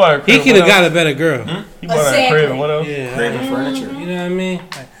crib, He bought her a crib. he could have what got a else? better girl. He bought her a crib Exactly. and what else? Yeah, Crib and furniture. you know what I mean.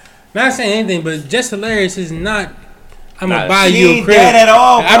 Like, not saying anything, but just hilarious is not. I'm Nah, gonna buy She you a ain't crib. that at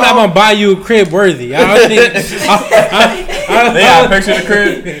all, bro. I'm not gonna buy you a crib worthy. I don't think. They got a picture of the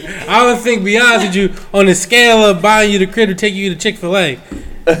crib. I don't think, be honest with you, on the scale of buying you the crib to take you to Chick-fil-A.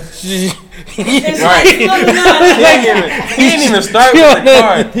 It's Right. like, no. He didn't even start with the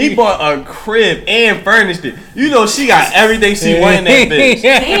car. He bought a crib and furnished it. You know she got everything she wanted in that bitch.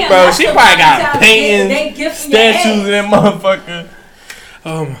 Damn, Bro, that's she the probably got Valentine's paintings, Day. They gifting your statues in ass. that motherfucker.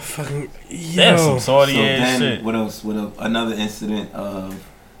 Oh my fucking That's some yo! salty So ass then, shit. what else? Another incident of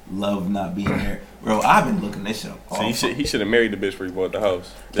love not being there. Bro, I've been looking this shit up. So he should have married the bitch before he bought the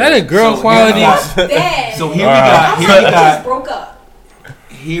house. That a girl So, quality. yeah, Dad. So here Alright. we Just got broke up.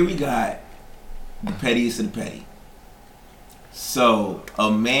 here we got the pettiest of the petty. So a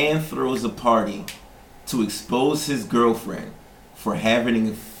man throws a party to expose his girlfriend for having an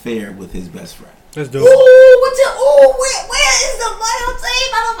affair with his best friend. That's Ooh, dope. where is the loyalty,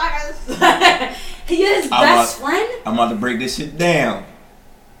 motherfuckers? His best friend? I'm about to break this shit down.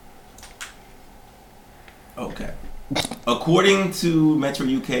 Okay. According to Metro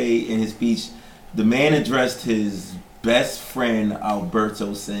UK in his speech, the man addressed his best friend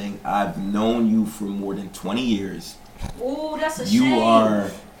Alberto saying, "I've known you for more than 20 years. Ooh, that's a You shame.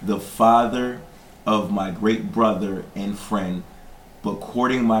 are the father of my great brother and friend, but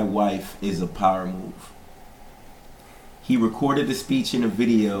courting my wife is a power move." He recorded the speech in a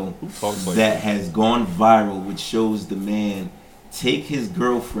video talks like that has gone viral, which shows the man take his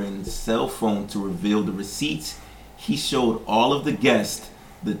girlfriend's cell phone to reveal the receipts. He showed all of the guests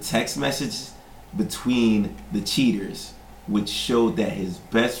the text messages between the cheaters, which showed that his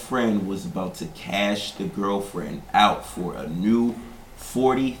best friend was about to cash the girlfriend out for a new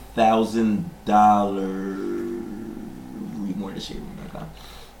 $40,000. Read more of the shit.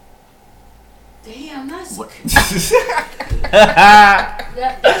 Damn, that's What?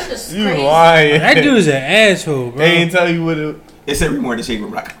 that's just You crazy. lying. That dude's an asshole, bro. They ain't tell you what it. It's every more of the shit.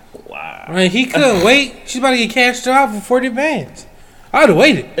 Right. Wow. Right, he couldn't wait. She's about to get cashed out for 40 bands. I'd have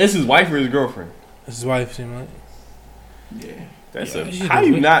waited. It's his wife or his girlfriend. That's his wife seemed like. Yeah. That's Yeah, a. she How did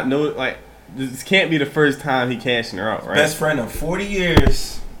you wait. not know? Like this can't be the first time he cashing her out, right? Best friend of 40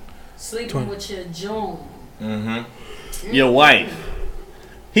 years. Sleeping 20. with your June. Mm-hmm. Your wife.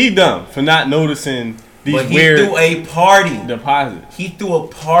 He dumb for not noticing these But he weird threw a party. deposits. He threw a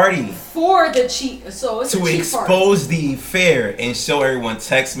party For the cheat. So it's to a cheat expose the affair and show everyone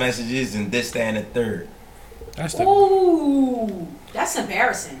text messages and this, that, and the third. That's party. the. Ooh, that's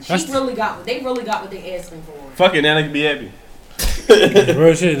embarrassing. That's They really got what they asking for. Fuck it, now they can be happy.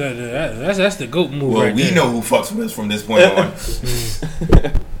 Real shit. That's the GOAT move. Well, right we there. know who fucks with us from this point on.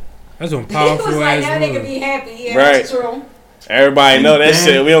 That's one He powerful was like, ass that nigga move. be happy. Yeah, Right. that's true. Everybody know that Then-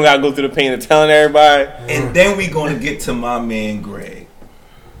 shit. We don't gotta go through the pain of telling everybody. And then we gonna get to my man Greg.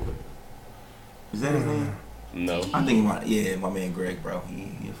 Is that his name? No. I think my man Greg, bro. He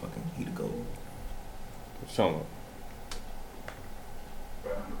the GOAT. Show him.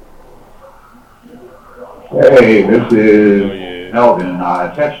 Hey, this is Oh, yeah. Elvin.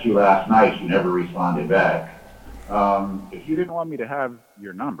 I texted you last night. You never responded back. If you didn't want me to have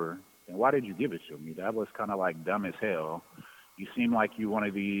your number, then why did you give it to me? That was kind of like dumb as hell. You seem like you one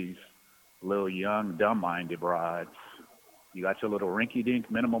of these little young, dumb-minded broads. You got your little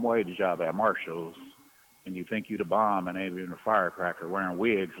rinky-dink minimum wage job at Marshall's, and you think you the bomb and ain't even a firecracker wearing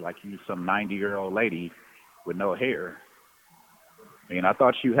wigs like you some 90-year-old lady with no hair. I mean, I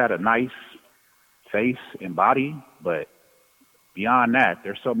thought you had a nice face and body, but beyond that,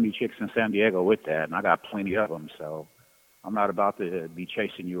 there's so many chicks in San Diego with that, and I got plenty of them, so I'm not about to be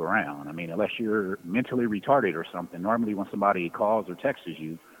chasing you around. I mean, unless you're mentally retarded or something, normally when somebody calls or texts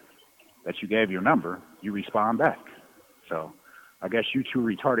you that you gave your number, you respond back. So I guess you too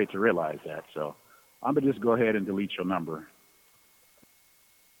retarded to realize that, so I'm going to just go ahead and delete your number.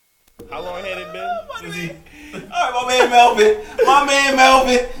 How long had it been? All right, my man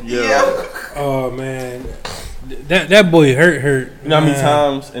Melvin. Yeah. Oh man, that boy hurt. You know how many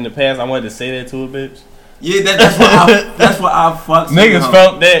times in the past I wanted to say that to a bitch? Yeah, that's what I fucked. Niggas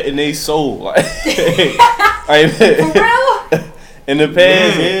felt that in they soul. Like, For real? in the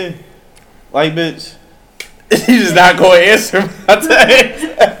past, yeah. Like, bitch, you just not going to answer my text.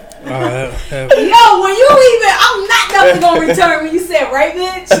 Yo, when you even, I'm not definitely gonna return when you said right,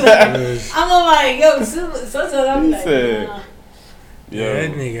 bitch. I'm like, yo, so I'm like, nah. Yeah,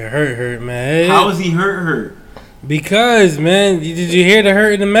 that nigga hurt, man. How is he hurt? Because, man, did you hear the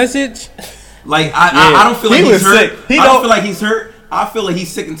hurt in the message? Like, I don't feel like he's hurt. Sick. I don't feel like he's hurt. I feel like he's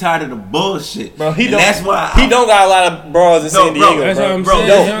sick and tired of the bullshit. Bro, that's why he don't got a lot of bras in San Diego, that's bro. what I'm Bro,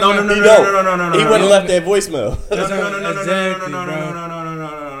 saying. no. He wouldn't have left that voicemail.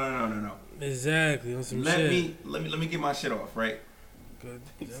 No. Exactly. On some shit. Let me get my shit off, right? Good.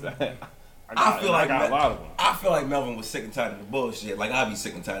 I feel like Melvin was sick and tired of the bullshit. Like I be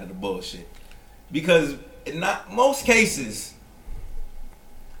sick and tired of the bullshit. Because in not most cases,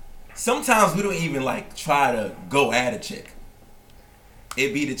 sometimes we don't even like try to go at a chick.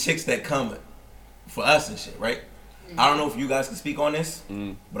 It be the chicks that come for us and shit, right? I don't know if you guys can speak on this,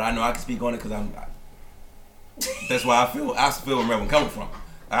 but I know I can speak on it because that's why I feel where Melvin coming from.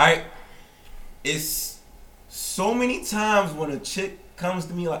 All right, it's so many times when a chick comes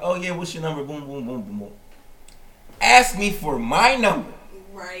to me like, oh yeah, what's your number? Boom, boom, boom, boom, boom. Ask me for my number.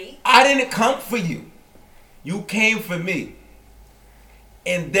 Right. I didn't come for you. You came for me.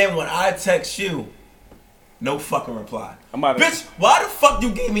 And then when I text you, no fucking reply. Bitch, why the fuck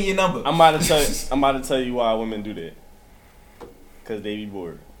you gave me your number? I'm about to tell you why women do that. Cause they be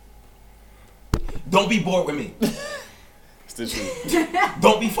bored. Don't be bored with me. It's the truth.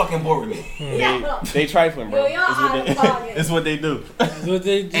 Don't be fucking bored with me. They trifling, bro. Yo, y'all It's what they do.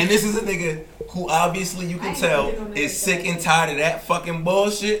 And this is a nigga who obviously you can tell is sick and tired of that fucking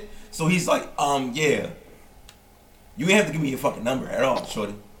bullshit. So he's like, yeah. You ain't have to give me your fucking number at all,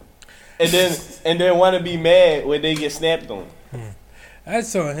 shorty. And then want to be mad when they get snapped on.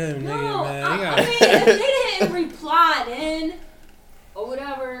 That's on him, nigga, No, man. I mean, if they didn't reply then, or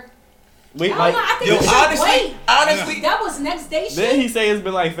whatever. Wait, I think you should wait. Honestly, that was next day shit. Then he say it's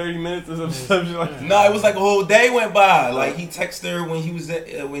been like 30 minutes or something like that. No, it was like a whole day went by. Like he texted her when he was at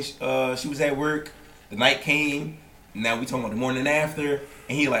she was at work. The night came. Now we talking about the morning after,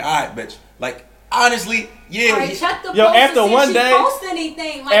 and he like, all right, bitch. Like honestly, yeah. Alright, check the post after to see one if day, she post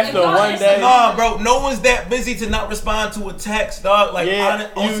anything. Like, after one day, nah, bro. No one's that busy to not respond to a text, dog. Like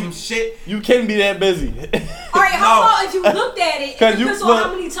on some shit. You can be that busy. Alright, how about if you looked at it? It 'Cause depends you on look-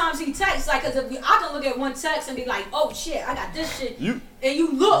 how many times he texts. Like, cause if I can look at one text and be like, oh shit, I got this shit. You and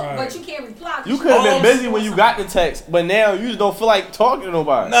you look, Right. but you can't reply. could have been busy when you got the text, but now you just don't feel like talking to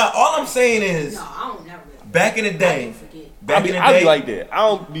nobody. Nah, all I'm saying is, No, I don't never. back in the day, I forget. I be like that. I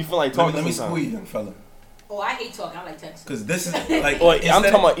don't be feeling like talking let me to somebody. squeeze, young fella. Oh, I hate talking. I like texting. Because this is like, I'm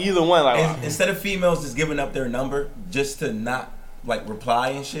talking about either one. Like, instead of females just giving up their number just to not like reply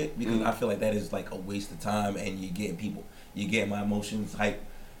and shit, because I feel like that is like a waste of time, and you get my emotions hype.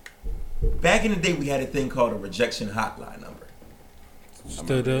 Back in the day, we had a thing called a rejection hotline number,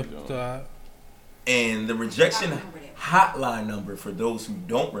 Stood up. and the rejection hotline number, for those who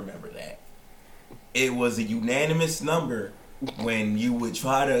don't remember that, it was a unanimous number. When you would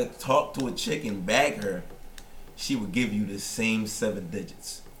try to talk to a chick and bag her, she would give you the same 7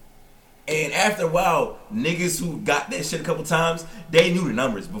 digits. And after a while, niggas who got that shit a couple times, they knew the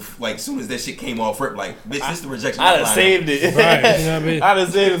numbers. Before, like, as soon as that shit came off, like, bitch, this is the rejection. I done saved it. Right, you know what I mean? I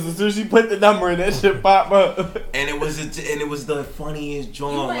done saved it as soon as she put the number in, that shit pop up. And it was the funniest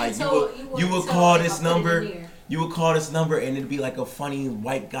joint. Like, you would tell call me this if I put it number. in there. You would call this number, and it'd be like a funny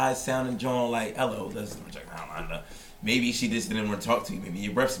white guy sounding joint, like, hello, this is the rejection. I don't know. Maybe she just didn't want to talk to you. Maybe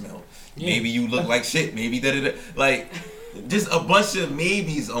your breath smelled. Yeah. Maybe you look like shit. Maybe da-da-da. Like, just a bunch of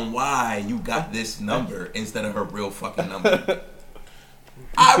maybes on why you got this number instead of her real fucking number.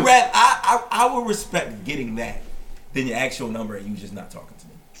 I would respect getting that than your actual number and you just not talking to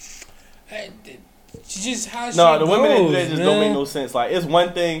me. Just how she No, the goes, women that do that just man. don't make no sense. Like, it's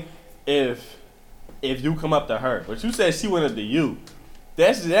one thing if you come up to her, but you said she went up to you.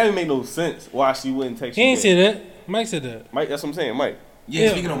 That didn't make no sense. Why she wouldn't text you? He ain't back. say that. Mike said that. Mike, that's what I'm saying, Mike. Yeah,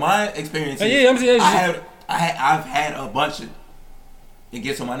 speaking of my experiences, I'm saying I've had a bunch of it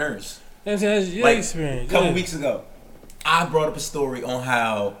gets on my nerves. That's your Like, experience. A couple weeks ago, I brought up a story on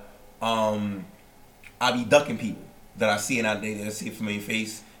how I be ducking people that I see out there, that I see a familiar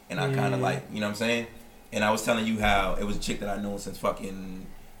face, and I kind of like, you know what I'm saying? And I was telling you how it was a chick that I know since fucking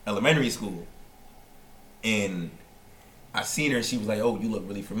elementary school. And I seen her and she was like, oh, you look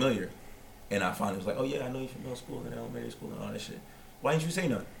really familiar. And I finally was like, oh yeah, I know you from middle school and elementary school and all that shit. Why didn't you say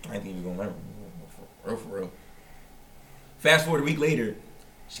nothing? I didn't think you were going to remember. For real. Fast forward a week later,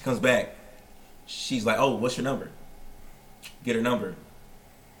 she comes back. She's like, oh, what's your number? Get her number.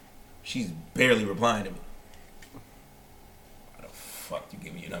 She's barely replying to me. Why the fuck you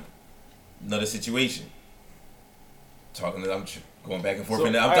give me your number? Another situation. I'm going back and forth.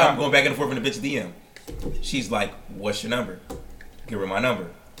 I'm going back and forth in the bitch DM. She's like, what's your number? Give her my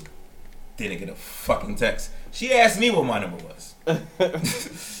number. Didn't get a fucking text. She asked me what my number was.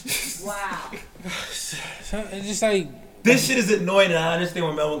 Wow. It's just like, this shit is annoying, and I understand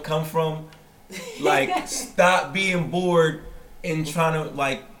where Melvin come from. Like, stop being bored and trying to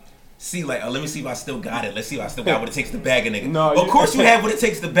like see like, let me see if I still got it. Let's see if I still got what it takes to bag a nigga. No, of course you have what it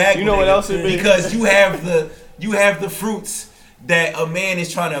takes to bag. You know what else it be? Because you have the fruits that a man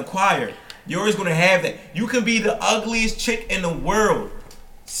is trying to acquire. You're always gonna have that. You can be the ugliest chick in the world.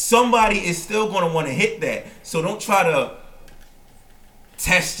 Somebody is still gonna want to hit that. So don't try to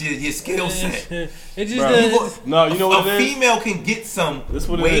test your skill set. It just No, you know what it is? A female can get some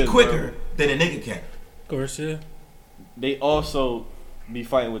way quicker than a nigga can. Of course, yeah. They also be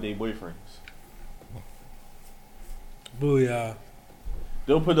fighting with their boyfriends. Booyah.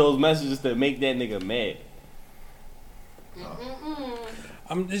 They'll put those messages to make that nigga mad.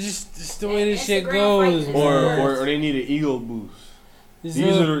 It's just the way this shit goes. Or they need an ego boost.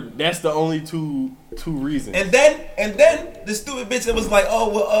 That's the only two reasons. And then the stupid bitch that was like, oh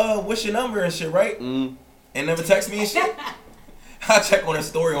well, what's your number and shit, right? And never text me and shit. I check on her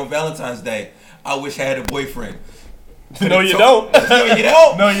story on Valentine's Day. I wish I had a boyfriend. No, you don't. No, you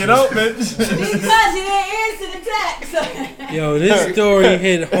don't. No, you don't, bitch. Because you didn't answer the text. Yo, this story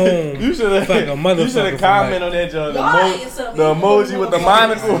hit home. You should have like a motherfucker. You should have commented on that, John. The emoji with the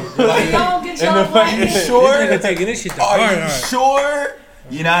monocle. Are you sure? This nigga taking this shit to Are heart. you sure?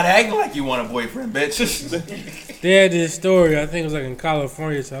 You're not acting like you want a boyfriend, bitch. They had this story. I think it was like in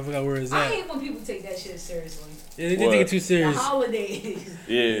California, so I forgot where it's I at. hate when people take that shit seriously. Yeah, they didn't take it too serious. The holidays.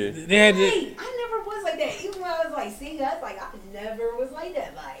 Yeah. They had Hey, I never was like that. Even when I was like single, I was like, I never was like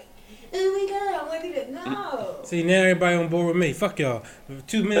that. Like, oh my god, I want to do that. No. See, now everybody on board with me. Fuck y'all.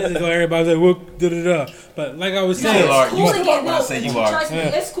 2 minutes ago, everybody was like, whoop, da-da-da. But like I was saying. It's cool to get, I say you are. Trust me,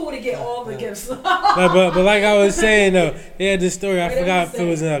 it's cool to get all the gifts. but like I was saying, though, they had this story. I forgot if it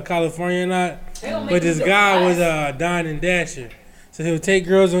was in California or not. But this guy was a dine and dasher. So he'll take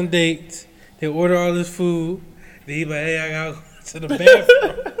girls on dates. He'll order all this food. Then he'll be like, hey, I gotta go to the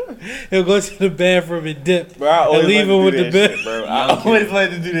bathroom. He'll go to the bathroom and dip. Bro, and leave him with the bed. Bro. I always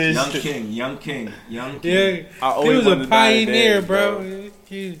like to do this Young shit. king. Yeah, he was a pioneer, bro.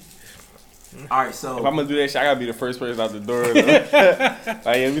 All right, so if I'm gonna do that shit, I gotta be the first person out the door. Like, yeah,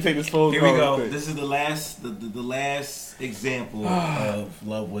 let me take this phone here call. we go. This is the last example of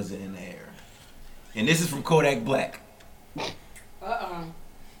love wasn't in the air, and this is from Kodak Black.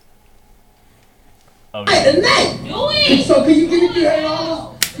 Hey, the neck. Do it. So can you give me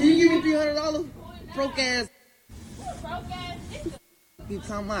 $300? Can you give me $300? Broke ass. You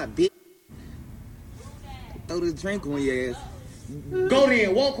talking about, bitch? Throw this drink on your ass. Go there,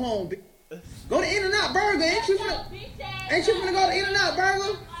 walk home, bitch. Go to In-N-Out Burger. Ain't you finna go to In-N-Out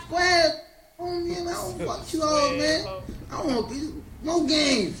Burger? Square. I don't fuck you all, man. I don't want these no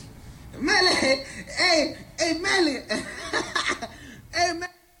games. Melly, hey, Melly. Hey, man.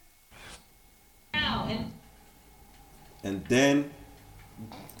 And then,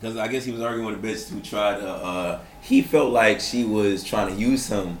 because I guess he was arguing with a bitch who tried to, he felt like she was trying to use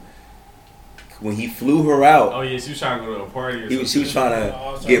him when he flew her out. Oh yeah, she was trying to go to a party. She was trying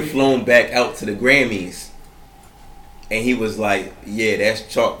to get flown back out to the Grammys. And he was like, yeah, that's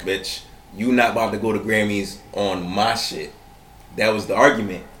chalk, bitch. You not about to go to Grammys on my shit. That was the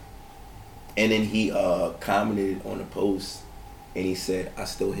argument. And then he commented on the post and he said, I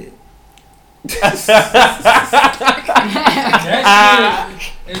still hit. That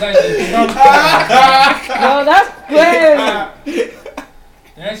shit is like the Trump card. No, that's crazy.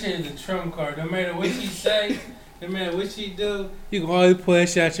 That shit is the Trump card. No matter what she say, no matter what she do, you can always pull that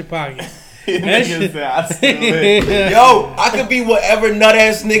shit out your pocket. That shit. I still hit. Yo, I could be whatever nut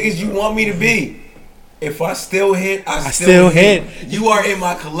ass niggas you want me to be. If I still hit, I still hit. You are in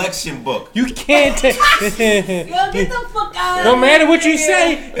my collection book. You can't take. Yo, get the fuck out. No matter what you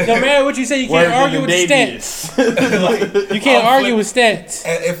say, you can't argue with the stats. You can't argue with stats.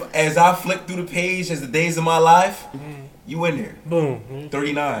 As I flick through the page as the days of my life, you in there. Boom.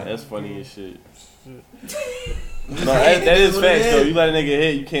 39. That's funny as shit. No, that is facts though. You let a nigga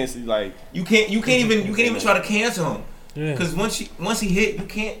hit, you can't see like you can't even try to cancel him. Yeah. Because once he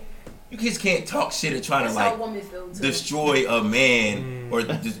hit, you just can't talk shit or try to like destroy a man or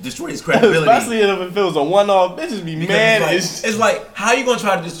destroy his credibility. Especially if it feels a one-off. Bitches be mad. It's like how you gonna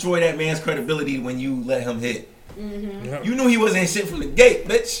try to destroy that man's credibility when you let him hit? Mm-hmm. Yep. You knew he wasn't shit from the gate,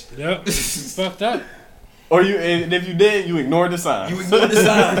 bitch. Yep. Fucked up. Or and if you did, you ignored the signs. You ignored the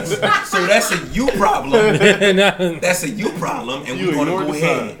signs. So that's a you problem. That's a you problem, and we're gonna go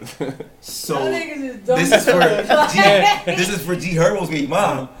ahead. So this is for G Herbo's baby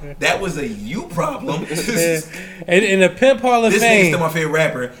mom. That was a you problem. And in the Pimp Hall of this Fame, nigga's still my favorite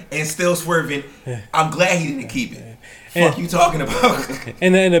rapper and still swerving. I'm glad he didn't keep it. Fuck you talking about?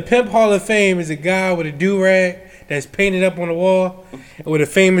 And in the Pimp Hall of Fame is a guy with a do-rag that's painted up on the wall with a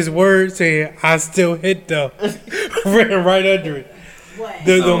famous word saying, I still hit though. Written right under it. What?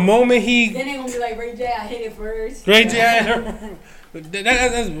 The moment he... Then they gonna be like, Ray J, I hit it first. Ray J,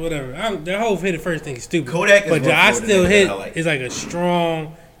 that's whatever. That whole hit it first thing is stupid. Kodak is but one I Florida still nigga hit that I like. is like a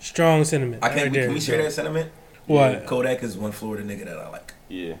strong sentiment. Can we share that sentiment? What? Kodak is one Florida nigga that I like.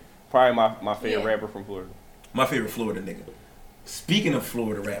 Yeah. Probably my favorite rapper from Florida. My favorite Florida nigga. Speaking of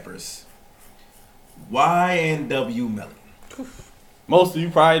Florida rappers, YNW Melly. Most of you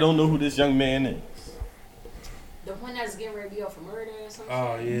probably don't know who this young man is. The one that's getting ready to be up for murder or something.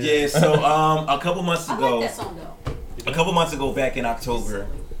 Oh yeah. Yeah. So a couple months I ago, like that song though. a couple months ago, back in October,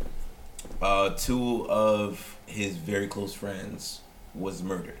 two of his very close friends was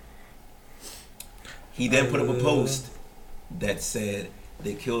murdered. He then put up a post that said,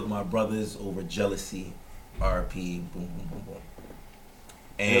 "They killed my brothers over jealousy. RP. Boom, boom, boom, boom."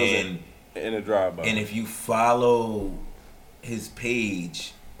 And in a drive-by. And if you follow his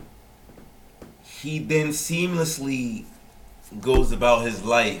page, he then seamlessly goes about his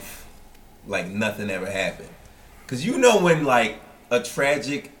life like nothing ever happened. Cause you know when like a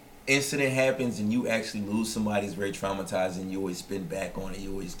tragic incident happens and you actually lose somebody, it's very traumatizing. You always spin back on it.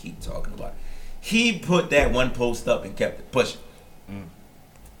 You always keep talking about it. He put that one post up and kept it pushing.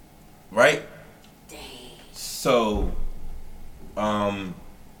 Right? Dang. So,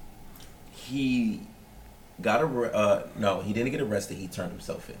 he got no, he didn't get arrested. He turned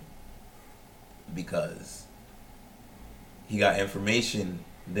himself in because he got information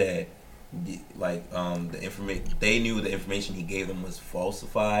that, the information they knew the information he gave them was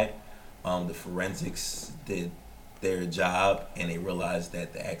falsified. The forensics did their job and they realized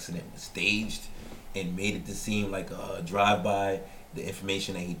that the accident was staged and made it to seem like a drive-by. The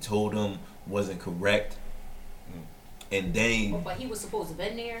information that he told them wasn't correct. And then, but he was supposed to have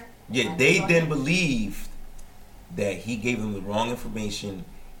been there. Yeah, they then believed that he gave them the wrong information,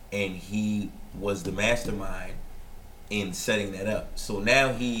 and he was the mastermind in setting that up. So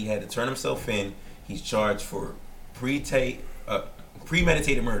now he had to turn himself in. He's charged for premeditated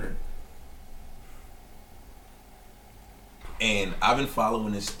murder. And I've been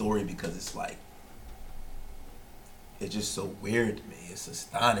following this story because it's like, it's just so weird to me. It's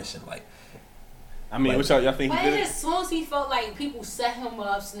astonishing. Like, I mean, what y'all think he But did? it just soon as he felt like people set him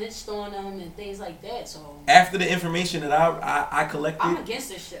up, snitched on him, and things like that. So after the information that I collected, I'm against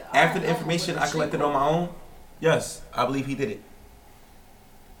this shit. After the information I collected on my own, yes, I believe he did it.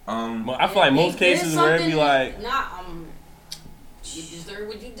 Well, I feel like most cases where it be like, you deserve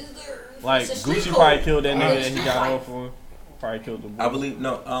what you deserve. like Gucci probably killed that nigga that he got off for. Probably killed the boy. I believe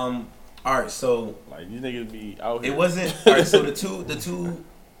no. All right, so like these niggas be out here. It wasn't. All right, so the two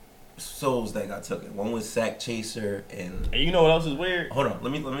souls that got taken. One was Sack Chaser and you know what else is weird? Hold on,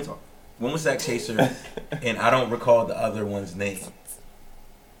 let me talk. One was Zach Chaser, and I don't recall the other one's name.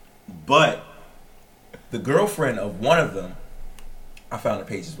 But the girlfriend of one of them, I found the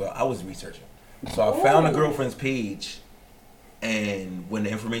page as well. I was researching. So I found the girlfriend's page, and when the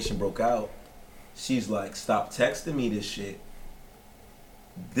information broke out, she's like, stop texting me this shit.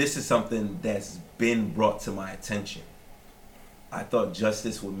 This is something that's been brought to my attention. I thought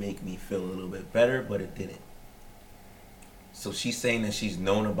justice would make me feel a little bit better, but it didn't. So she's saying that she's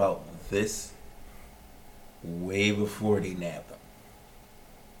known about this way before they nabbed him.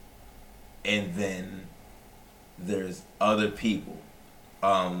 And then there's other people.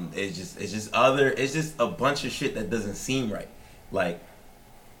 It's just a bunch of shit that doesn't seem right. Like,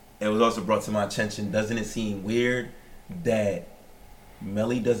 it was also brought to my attention, doesn't it seem weird that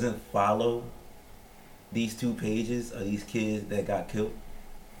Melly doesn't follow these 2 pages of these kids that got killed?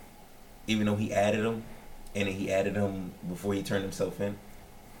 Even though he added them, and he added them before he turned himself in.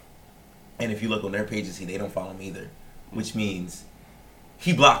 And if you look on their pages, they don't follow him either. Which means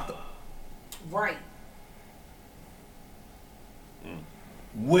he blocked them. Right.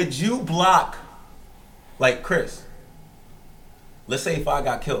 Would you block, like Chris, let's say if I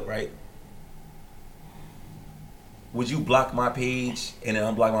got killed, right? Would you block my page and then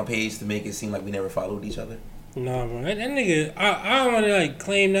unblock my page to make it seem like we never followed each other? Nah, bro. That nigga, I don't want to like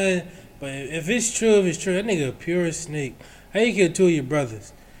claim nothing, but if it's true, that nigga a pure snake. How you kill 2 of your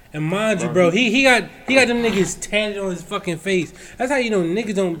brothers? And mind you, bro, he got them niggas tatted on his fucking face. That's how you know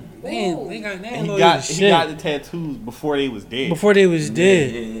niggas don't. Man, they ain't he got the tattoos before they was dead. Before they was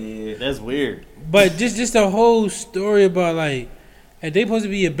dead. Yeah, that's weird. But just the whole story about like, if they supposed to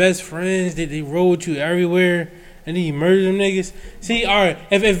be your best friends, they roll with you everywhere, and then you murder them niggas. See, all right,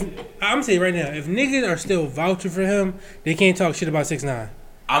 if I'm saying right now, if niggas are still vouching for him, they can't talk shit about 6ix9ine.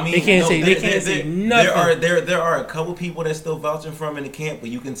 I mean, they can't say nothing. There are a couple people that still vouching for him in the camp, but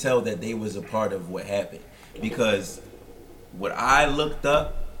you can tell that they was a part of what happened, because what I looked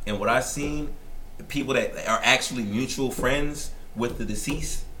up and what I seen, the people that are actually mutual friends with the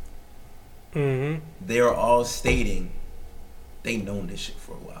deceased, they are all stating they known this shit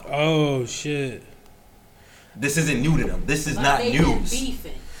for a while. Oh shit! This isn't new to them. This is not news.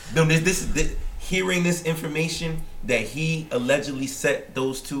 No, this is hearing this information that he allegedly set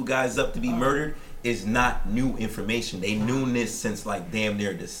those 2 guys up to be murdered is not new information. They knew this since like damn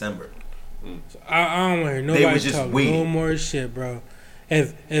near December. So I don't want to hear nobody talk no more shit, bro.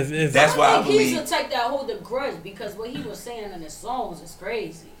 If that's why I believe he's the type that hold a grudge, because what he was saying in his songs is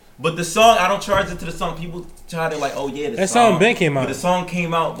crazy. But the song, I don't charge it to the song. People try to like, oh yeah, that song Ben came out. But the song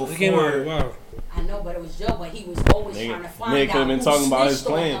came out before. Wow. I know, but it was Joe. But he was always trying to find out been who talking about his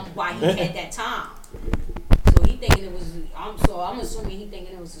snitched on plan. him while he had that time. So he thinking it was. I'm assuming he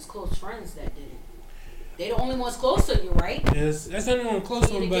thinking it was his close friends that did it. They the only ones close to you, right? Yes, that's the only one close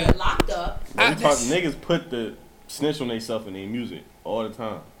to him. But get locked up. Niggas put the snitch on themselves in their music all the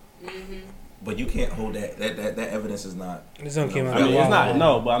time. But you can't hold that evidence is not. This song came out. I mean, it's not.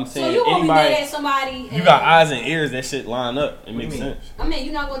 No, but I'm saying so you anybody. Be mad at somebody. You got eyes and ears. That shit line up. It makes sense. I mean,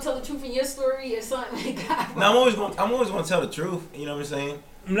 you're not gonna tell the truth in your story or something like that. No, I'm always gonna tell the truth. You know what I'm saying?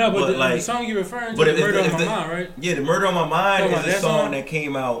 No, but the song you're referring to, Murder on My Mind, right? Yeah, the Murder on My Mind is a song that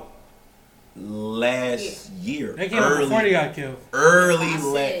came out last year. That came out before they got killed.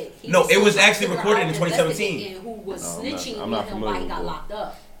 No, it was actually recorded in 2017. Who was snitching on him while he got locked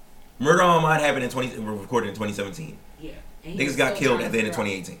up? Murder on My Mind happened recorded in 2017. Yeah. Niggas got killed at the end of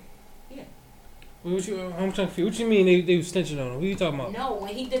 2018. Yeah. I'm trying to figure. What you mean they was snitching on him? What are you talking about? No, when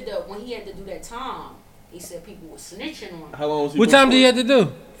he had to do that time, he said people were snitching on him. How long was he? What time did he have to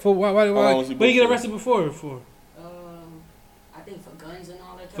do? For why? What did he get arrested before? I think for guns and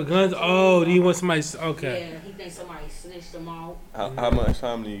all that. For guns? Oh, do you want somebody? Okay. Yeah, he thinks somebody snitched him out. How much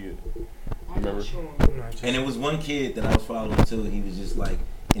time did you get? Remember? Sure. And it was one kid that I was following too. He was just like,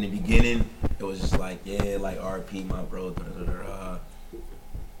 in the beginning, it was just like, yeah, like RP, my bro,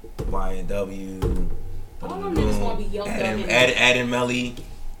 YNW, adding Melly,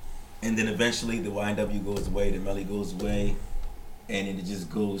 and then eventually the YNW goes away, the Melly goes away, and then it just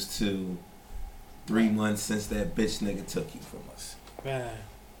goes to 3 months since that bitch nigga took you from us. Man.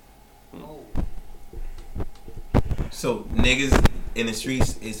 So niggas in the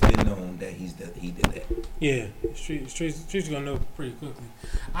streets, it's been known that he did that. Yeah, streets gonna know pretty quickly.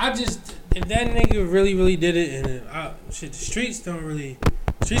 If that nigga really did it, and the streets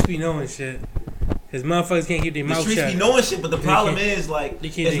be knowing shit. Cause motherfuckers can't keep their mouth shut. The streets be knowing shit, but the problem is like they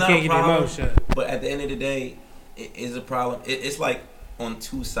can't keep their mouth shut. But at the end of the day, it is a problem. It's like on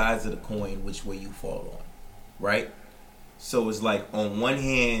 2 sides of the coin, which way you fall on, right? So it's like on one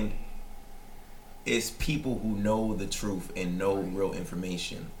hand, it's people who know the truth and know real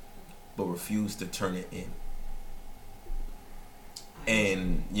information. but refused to turn it in.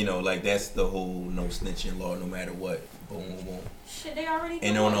 And you know, like that's the whole no snitching law, no matter what. Boom, boom, boom. Shit, they already.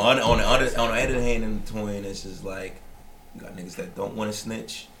 And on the other hand, in the twin, it's just like you got niggas that don't want to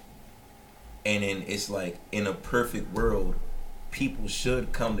snitch. And then it's like in a perfect world, people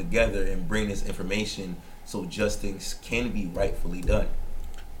should come together and bring this information so justice can be rightfully done.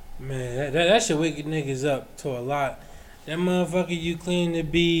 Man, that shit wake niggas up to a lot. That motherfucker you clean the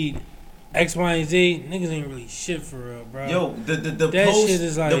bead, X, Y, and Z, niggas ain't really shit for real, bro. Yo, the that post, shit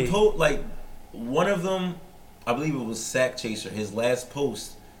is like, like one of them, I believe it was Sack Chaser. His last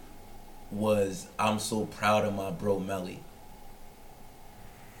post was, "I'm so proud of my bro Melly."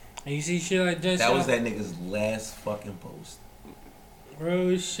 And you see shit like that. That was that nigga's last fucking post.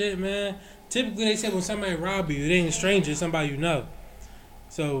 Bro, shit, man. Typically, they say when somebody rob you, it ain't a stranger, it's somebody you know.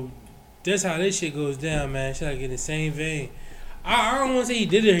 So, that's how this shit goes down, man. Shit like in the same vein. I don't want to say he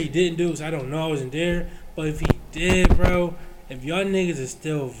did it or he didn't do it, so I don't know. I wasn't there. But if he did, bro, if y'all niggas is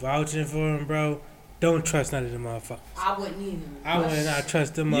still vouching for him, bro, don't trust none of them motherfuckers. I wouldn't either. I would not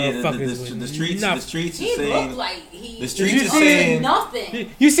trust them Yeah, motherfuckers. the streets He is saying. looked like he. The streets is saying nothing.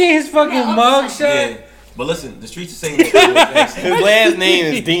 You seen his fucking mugshot? Yeah, but listen, the streets are saying that his last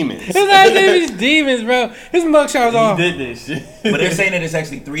name is Demons. His last name is Demons, bro. His mugshot was off. He did this shit. But they're saying that it's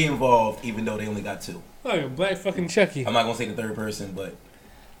actually 3 involved, even though they only got 2. Like a black fucking Chucky. I'm not gonna say the third person, but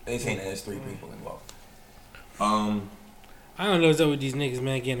they saying that there's 3 people involved. I don't know what's up with these niggas,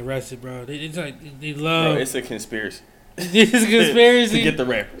 man, getting arrested, bro. It's like they love. Bro, it's a conspiracy. It's a conspiracy to get the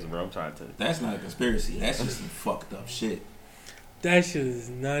rappers, bro. I'm trying to tell you. That's not a conspiracy. That's just some fucked up shit. That shit is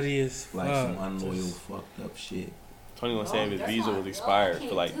nutty as fuck. Like some unloyal, fucked up shit. 21 Savage visa was expired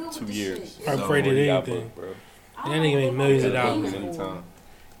for like 2 years. I'm afraid of anything, bro. And that nigga made millions of dollars. Anytime.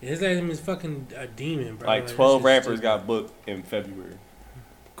 His last name is fucking a demon, bro. Like 12 rappers got booked in February.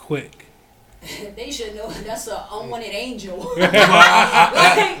 Quick. They should know that's an unwanted angel.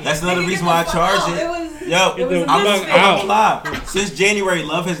 That's another reason why I charge it. Yo, I'm not gonna lie. Since January,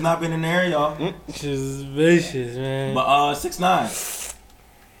 Love has not been in there, y'all. She's vicious, man. But 6ix9ine,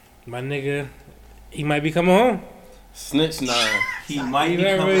 my nigga, he might be coming home. Snitch 9. He might be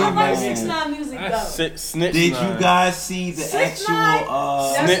really coming home. I like 6ix9ine music though. Snitch Did 9. you guys see the 6ix9ine? actual?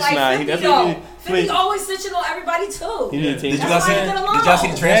 That's Snitch like 9. He 50 definitely though. 50 always snitching on everybody too. He did Did you That's guys why see? they get along. Did y'all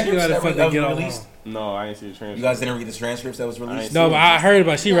see the transcripts that was get released? No, I didn't see the transcript. You guys didn't read the transcripts that was released? No, but I heard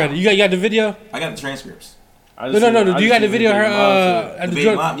about it. She read it. You got the video? I got the transcripts. No. You got the video? Her at The the Big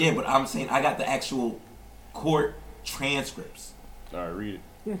drug. Mom, yeah, but I'm saying I got the actual court transcripts. Alright, read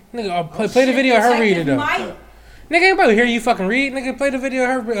it. Nigga, play the video of her reading it though. Mike? Nigga, ain't about to hear you fucking read. Nigga, play the video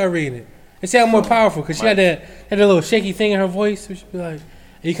of her reading it. It sound more powerful because she had that little shaky thing in her voice. So she be like,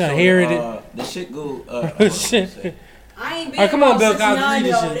 you can't hear it. The shit go. Shit. I ain't been Alright, come on, Bill 6ix9ine Cosby, read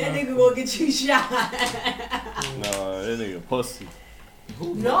this though. shit, That bro. nigga gonna get you shot. No, that nigga pussy.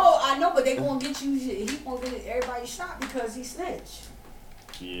 No, I know, but they gonna get you. He gonna get everybody shot because he snitched.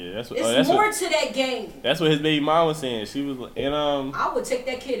 Yeah, that's what. It's that's more what, to that game. That's what his baby mom was saying. She was and I would take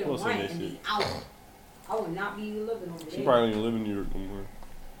that kid and We'll say run that and be shit. out. I would not be living over there. she probably don't even live in New York anymore.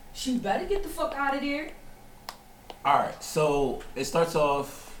 She better get the fuck out of there. All right, so it starts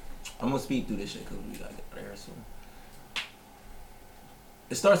off. I'm gonna speed through this shit because we gotta get there soon.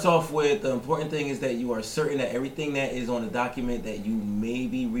 It starts off with the important thing is that you are certain that everything that is on the document that you may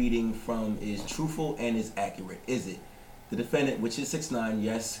be reading from is truthful and is accurate. Is it? The defendant, which is 6ix9ine,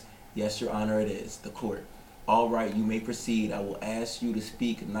 yes, Your Honor, it is. The court. All right, you may proceed. I will ask you to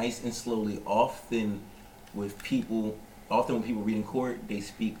speak nice and slowly. Often when people read in court, they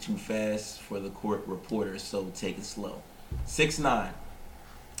speak too fast for the court reporters, so take it slow. 6ix9ine.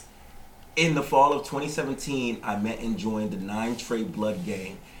 In the fall of 2017, I met and joined the 9 Trey Blood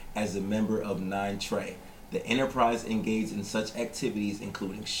Gang as a member of 9 Trey. The enterprise engaged in such activities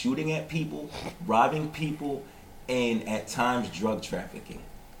including shooting at people, robbing people, and at times drug trafficking.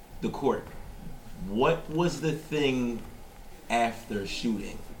 The court. What was the thing after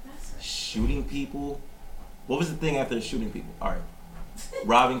shooting? Shooting people? What was the thing after shooting people? All right.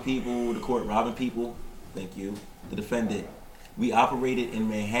 Robbing people. The court. Robbing people. Thank you. The defendant. We operated in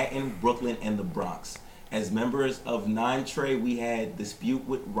Manhattan, Brooklyn, and the Bronx. As members of 9 Trey, we had dispute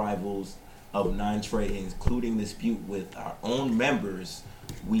with rivals of 9 Trey, including dispute with our own members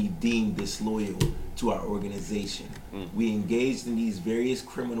we deemed disloyal to our organization. We engaged in these various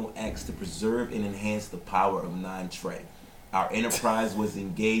criminal acts to preserve and enhance the power of 9 Trey. Our enterprise was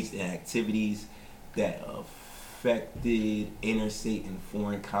engaged in activities that affected interstate and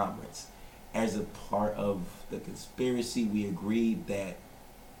foreign commerce. As a part of the conspiracy, we agreed that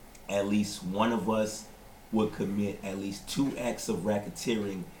at least one of us would commit at least 2 acts of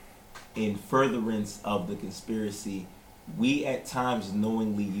racketeering in furtherance of the conspiracy, we at times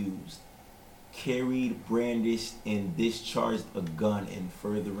knowingly used, carried, brandished, and discharged a gun in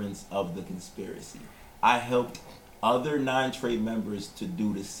furtherance of the conspiracy. I helped other 9 Trey members to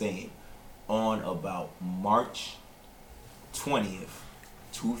do the same on about March 20th,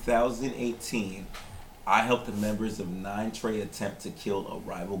 2018. I helped the members of 9 Trey attempt to kill a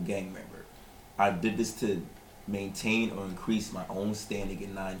rival gang member. I did this to maintain or increase my own standing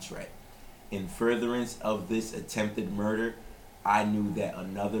in 9 Trey. In furtherance of this attempted murder, I knew that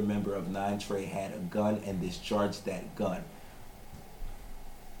another member of 9 Trey had a gun and discharged that gun.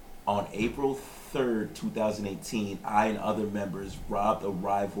 On April 3rd, 2018, I and other members robbed a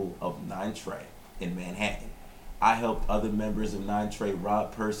rival of 9 Trey in Manhattan. I helped other members of 9 Trey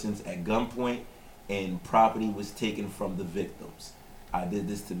rob persons at gunpoint, and property was taken from the victims. I did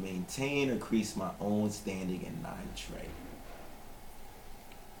this to maintain or increase my own standing in 9 Trey.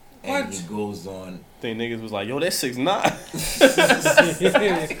 And What? he goes on. I think niggas was like, yo, that's 6ix9ine.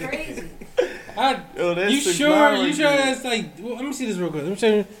 That's crazy. Yo, that's You 6ix9ine sure? right You sure there. that's like? Well, let me see this real quick. Let me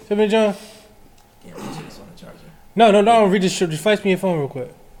show me, John. Yeah, let me check this on the charger. No. Read this. Just flash me your phone real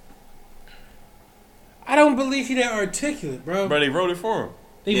quick. I don't believe he that articulate, bro. Bro, they wrote it for him.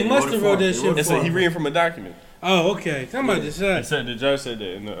 They Yeah, they must wrote it have for wrote him. that They shit. wrote it It for said him. he reading from a document. Oh, okay. Somebody just It said. said the judge said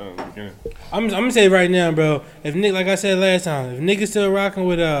that in the beginning. I'm gonna say right now, bro. If Nick, like I said last time, if niggas still rocking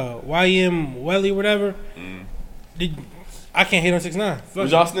with YM Welly, whatever, I can't hate on 6ix9ine. Fuck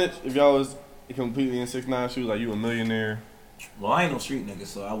Would y'all snitch if y'all was completely in 6ix9ine shoes, like you a millionaire? Well, I ain't no street nigga,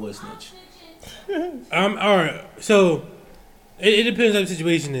 so I would snitch. All right. So it depends on what the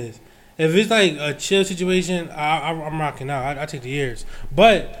situation is. If it's like a chill situation, I'm rocking out. I take the years.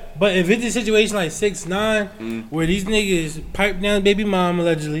 But if it's a situation like 6ix9ine, where these niggas pipe down baby mom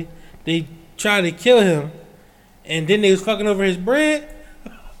allegedly, they try to kill him, and then they was fucking over his bread.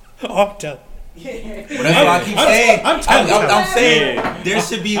 Oh, I'm telling. Well, that's what I keep saying. I'm saying Yeah. there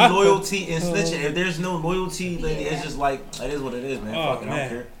should be loyalty in snitching. If there's no loyalty, then it's just like, it is what it is, man. Oh, Fuck it, I man. don't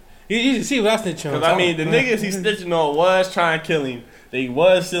care. You can see what I snitch on. Because, I mean, the niggas he snitching on was trying to kill him. They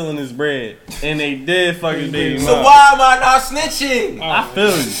was stealing his bread. And they did fuck his baby mom. So why am I not snitching? I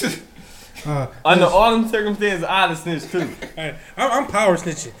feel you. Under all them circumstances, I'd have snitched too. Hey, I'm power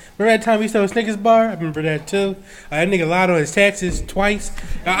snitching. Remember that time we stole a Snickers bar? I remember that too. That nigga lied on his taxes twice.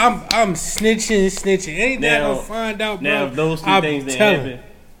 I'm snitching. Ain't that gonna find out, bro? Now, if those two things didn't happen,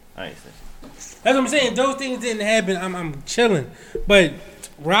 I ain't snitching. That's what I'm saying. Those things didn't happen. I'm chilling. But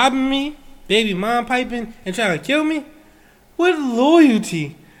robbing me, baby mom piping, and trying to kill me, what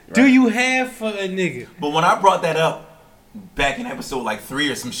loyalty do you have for a nigga? But when I brought that up back in episode like 3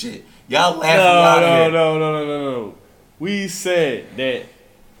 or some shit, y'all laughing out of No. We said that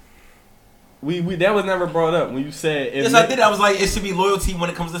we that was never brought up when you said. If Yes, I did. I was like, it should be loyalty when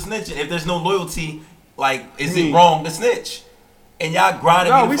it comes to snitching. If there's no loyalty, like, is it wrong to snitch? And y'all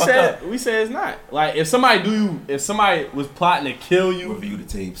grinding me the fuck up. We said it's not. Like if somebody was plotting to kill you, Review the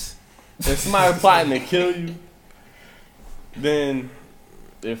tapes. if somebody was plotting to kill you, then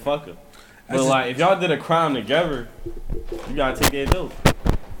fuck her. But like if y'all did a crime together, you gotta take that dope.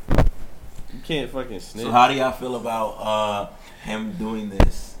 You can't fucking snitch. So how do y'all feel about him doing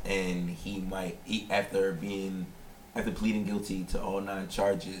this, and he after pleading guilty to all 9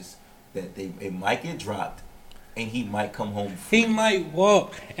 charges, that it might get dropped, and he might come home free? He might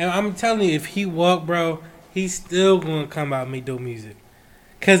walk, and I'm telling you, if he walk, bro, he's still gonna come out and make dope music.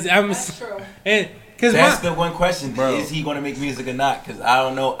 Cause That's true. That's the one question, bro. Is he gonna make music or not? Cause I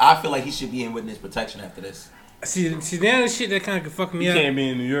don't know. I feel like he should be in witness protection after this. See, now the shit that kind of could fuck me up. He can't be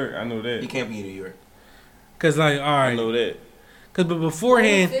in New York. I know that. He can't be in New York. Cause like, all right. I know that. Cause but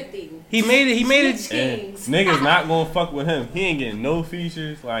beforehand, he made it. And niggas not gonna fuck with him. He ain't getting no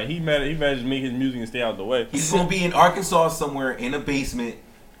features. Like he better just make his music and stay out the way. He's gonna be in Arkansas somewhere in a basement,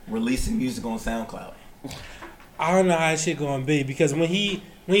 releasing music on SoundCloud. I don't know how that shit gonna be because when he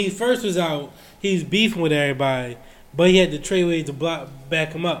first was out, he was beefing with everybody, but he had the Treyway to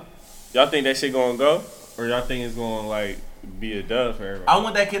back him up. Y'all think that shit gonna go, or y'all think it's gonna like be a dub for everybody? I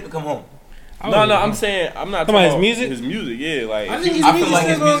want that kid to come home. No, I'm saying I'm not talking about his music. His music, yeah. Like I think I feel like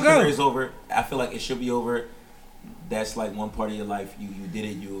his music career is over. I feel like it should be over. That's like one part of your life. You did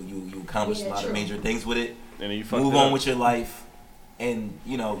it. You accomplished a lot of major things with it. And then you move on with your life, and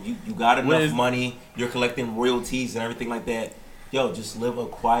you got enough money. You're collecting royalties and everything like that. Yo, just live a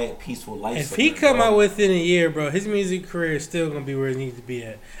quiet, peaceful life. If he come out within a year, bro, his music career is still gonna be where it needs to be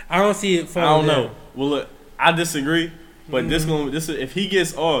at. I don't see it falling I don't down. know. Well, look, I disagree. But if he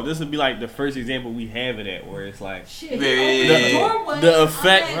gets off, this would be like the first example we have it at, where it's like the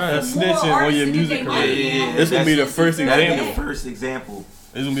effect of snitching on your music career. This would be the first example. The first example.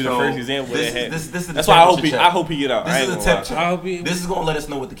 This is gonna be the first example that happened. This is That's why I hope he get out. This is a temp check. This is gonna let us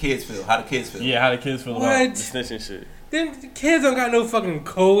know what the kids feel. How the kids feel. Yeah, how the kids feel about the snitching shit. Them kids don't got no fucking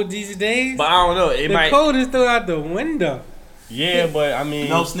code these days. But I don't know. The code is thrown out the window. Yeah, but I mean,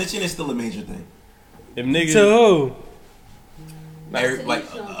 no, snitching is still a major thing. If niggas to who? Like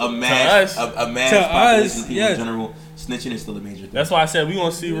a mass population of people in general, snitching is still a major thing. That's why I said we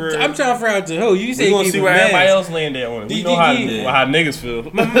gonna see where. I'm trying to figure out to who. You say we gonna see where everybody else land at on it. We know how niggas feel.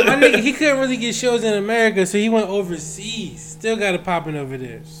 My nigga, he couldn't really get shows in America, so he went overseas. Still got it popping over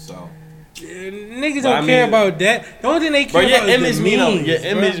there. So niggas don't care about that. The only thing they care about is the memes, your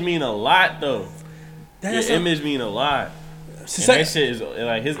image mean a lot though. Your image mean a lot. And that shit is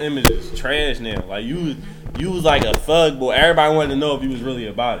like his image is trash now. Like you was like a thug, boy. Everybody wanted to know if you was really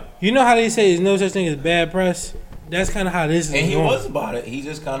about it. You know how they say there's no such thing as bad press? That's kind of how this is. And he was about it. He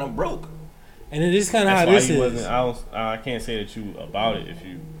just kind of broke. And it is kind of how this is. I can't say that you about it if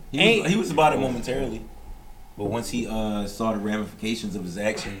you. He was about it momentarily, but once he saw the ramifications of his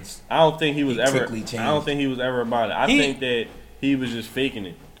actions, I don't think he was ever. Changed. I don't think he was ever about it. I think that he was just faking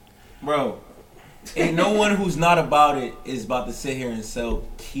it, bro. And no one who's not about it is about to sit here and sell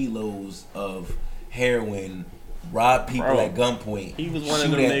kilos of heroin, rob people at gunpoint. He was one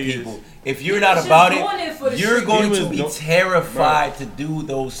of them niggas. People. If you're not about it, you're going to be terrified to do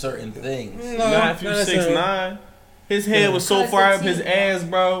those certain things. Not if you're 6'9". His head was so far up his ass,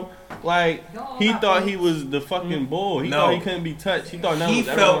 bro. Like he thought he was the fucking bull. He thought he couldn't be touched. He thought nothing was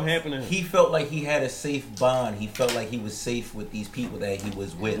ever gonna happen to him. He felt like he had a safe bond. He felt like he was safe with these people that he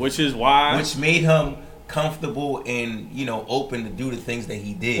was with. Which made him comfortable and open to do the things that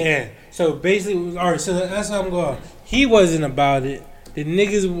he did. Yeah. So basically, all right. So that's how I'm going. He wasn't about it. The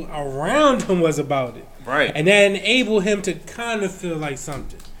niggas around him was about it. Right. And that enabled him to kind of feel like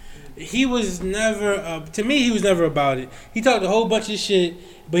something. He was never, to me, he was never about it. He talked a whole bunch of shit,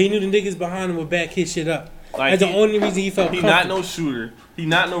 but he knew the niggas behind him would back his shit up. Like that's the only reason he felt comfortable. He not no shooter. He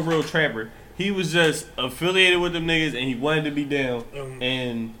not no real trapper. He was just affiliated with them niggas, and he wanted to be down.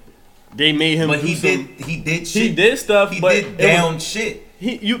 And they made him. But he did shit. He did stuff. He did down shit.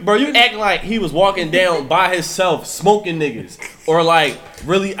 You acting like he was walking down by himself, smoking niggas, or like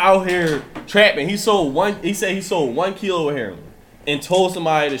really out here trapping. He said he sold 1 kilo of heroin. And told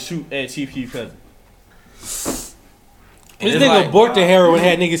somebody to shoot at Chief Keef cousin. This nigga bought the heroin,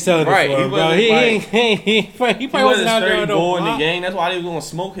 had niggas selling it for him, bro. He probably wasn't out there no in the gang. That's why they was gonna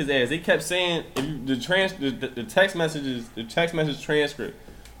smoke his ass. They kept saying the text message transcript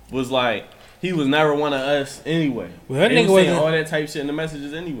was like he was never one of us anyway. Well, that nigga wasn't all that type shit in the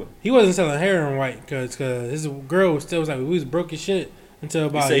messages anyway. He wasn't selling heroin right because his girl still was like we was broke as shit until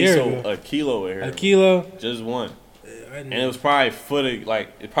about a year ago. He sold a kilo of heroin. A kilo, just one. And it was probably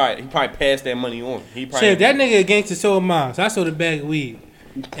he probably passed that money on. He probably shit, that nigga a gangster sold mine. So I sold a bag of weed.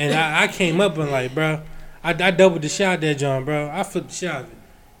 And I came up and like, bro, I doubled the shot there, John, bro. I flipped the shot.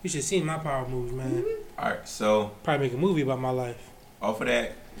 You should see my power moves, man. Alright, so probably make a movie about my life. Off of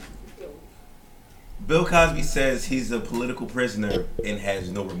that, Bill Cosby says he's a political prisoner and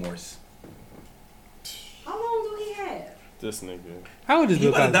has no remorse. How long do he have? This nigga. How old is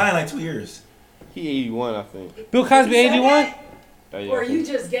Bill Cosby? He about to die in like 2 years. He 81, I think. Bill Cosby 81? Or you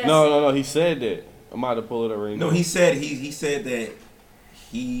just guessing? No. He said that. I'm about to pull it up right now. No, he said that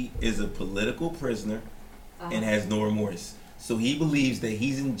he is a political prisoner and has no remorse. So he believes that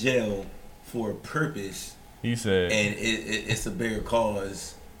he's in jail for a purpose. He said, and it's a bigger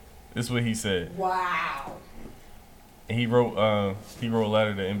cause. This is what he said. Wow. And he wrote a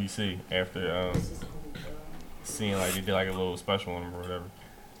letter to NBC after seeing like they did like a little special on him or whatever.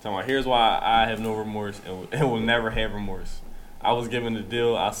 Talking about, here's why I have no remorse and will never have remorse. I was given the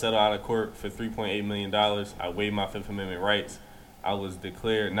deal. I settled out of court for $3.8 million. I waived my Fifth Amendment rights. I was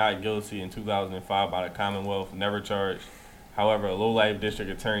declared not guilty in 2005 by the Commonwealth, never charged. However, a low-life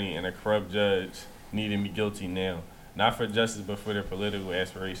district attorney and a corrupt judge needed me guilty now. Not for justice, but for their political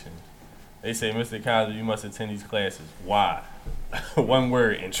aspirations. They say, Mr. Cosby, you must attend these classes. Why? One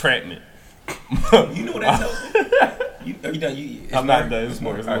word, entrapment. You know what that tells me? I'm not done. It's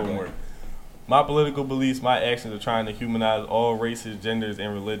more. It's a little more. My political beliefs, my actions of trying to humanize all races, genders,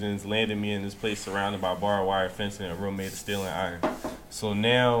 and religions landed me in this place surrounded by barbed wire fencing and a room made of steel and iron. So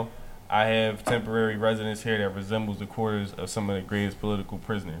now I have temporary residence here that resembles the quarters of some of the greatest political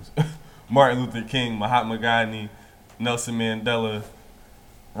prisoners. Martin Luther King, Mahatma Gandhi, Nelson Mandela,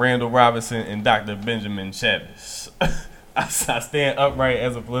 Randall Robinson, and Dr. Benjamin Chavez. I stand upright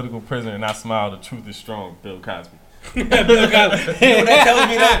as a political prisoner and I smile. The truth is strong. Bill Cosby. You know what that tells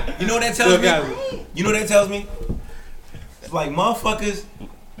me though? You know what that tells me? You know what that tells me? It's like, motherfuckers,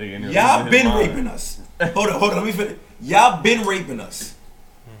 y'all been raping us. Hold on, let me finish. Y'all been raping us.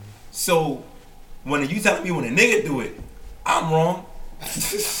 So when you telling me when a nigga do it, I'm wrong.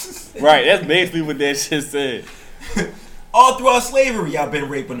 Right, that's basically what that shit said. All throughout slavery, y'all been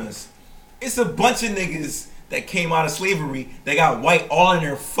raping us. It's a bunch of niggas that came out of slavery that got white all in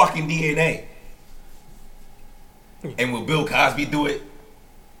their fucking DNA. And will Bill Cosby do it?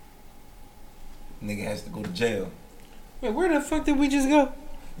 Nigga has to go to jail. Wait, where the fuck did we just go?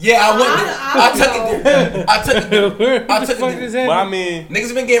 Yeah, I went there. I took it there. I took it there. I took it there. But I mean, niggas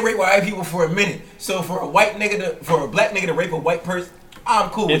have been getting raped by white people for a minute. So for a black nigga to rape a white person, I'm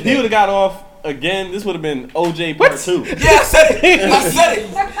cool with if that. he would have got off again, this would have been OJ Part 2. Yeah, I said it. I said it.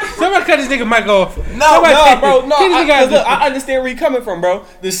 Somebody cut this nigga mic off. No, bro. No, I understand where you're coming from, bro.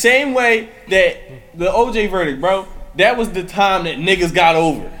 The same way that the OJ verdict, bro, that was the time that niggas got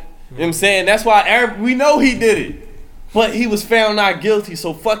over. You know what I'm saying? That's why we know he did it. But he was found not guilty,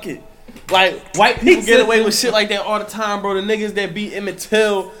 so fuck it. Like, white people get away with shit like that all the time, bro. The niggas that beat Emmett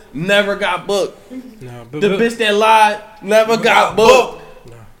Till never got booked. No, the bitch that lied never got booked.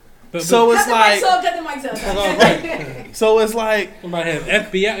 So it's like, so it's like, somebody have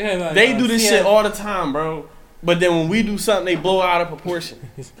FBI. They do this shit all the time, bro. But then when we do something, they blow out of proportion.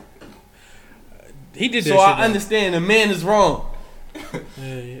 He did that. So shit, I understand the man is wrong.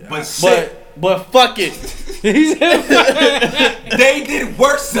 But fuck it. They did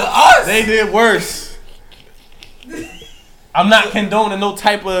worse to us. They did worse. I'm not condoning no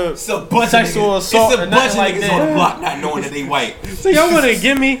type of sexual assault or nothing like that. On the block not knowing that they white. So y'all want to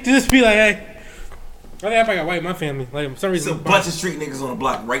give me to just be like, hey, I think I got white in my family. Like for some reason, it's a bunch of street niggas on the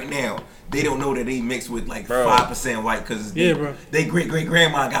block right now. They don't know that they mixed with like 5% white because bro. They great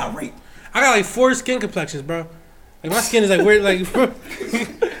grandma got raped. I got like 4 skin complexions, bro. Like my skin is like weird, like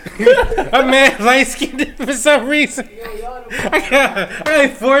I'm mad light skinned for some reason. I got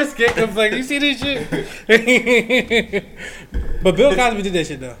like 4 skin complexions. You see this shit? But Bill Cosby did that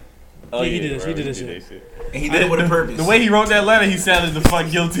shit though. Oh, he yeah, did this. bro, He did this shit. And he did it with a purpose. The way he wrote that letter, he sounded the fuck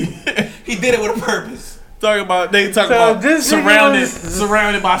guilty. He did it with a purpose. They talk about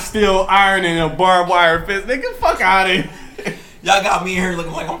surrounded by steel iron and a barbed wire fence. Nigga, fuck out of here. Y'all got me in here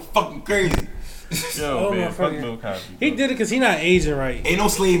looking like I'm fucking crazy. Yo, man, fuck Bill Cosby. He did it because he not Asian right. Ain't no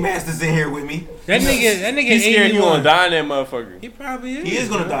slave masters in here with me. That nigga He's scared he gonna die in that motherfucker. He probably is. He is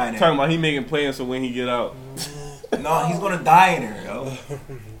gonna die in there. Talking about he making plans so when he get out. No, he's gonna die in there, yo.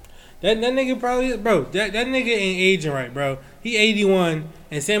 That nigga probably is, bro. That nigga ain't aging right, bro. He 81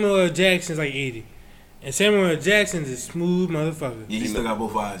 and Samuel L. Jackson's like 80. And Samuel L. Jackson's a smooth motherfucker. Yeah, he still got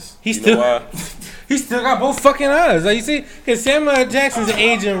both eyes. He still got both fucking eyes. Like you see, because Samuel L. Jackson's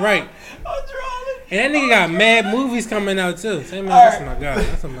aging right. And that nigga got mad movies coming out too. Samuel L. Jackson, my God.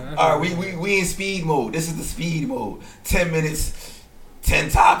 That's all right, we in speed mode. This is the speed mode. 10 minutes, 10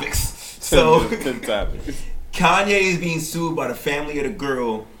 topics. So 10 topics. Kanye is being sued by the family of the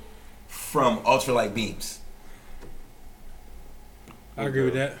girl from Ultralight Beams. I agree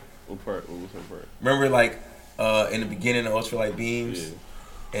with that. What part? What was her part? Remember, like in the beginning of Ultralight Beams,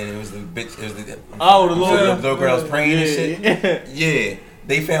 and it was the bitch. It was the little girl was praying and shit. Yeah,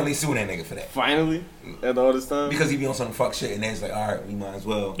 they family suing that nigga for that. Finally, after all this time, because he be on some fuck shit, and then it's like, all right, we might as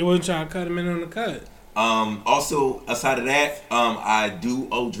well. They wasn't trying to cut him in on the cut. Also, aside of that, I do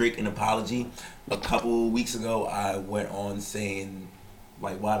owe Drake an apology. A couple weeks ago, I went on saying,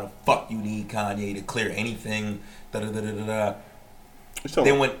 like, why the fuck you need Kanye to clear anything? Then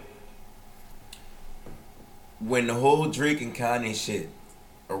when the whole Drake and Kanye shit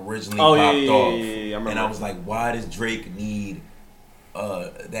originally popped off, and I was like, why does Drake need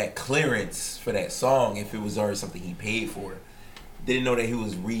that clearance for that song if it was already something he paid for? Didn't know that he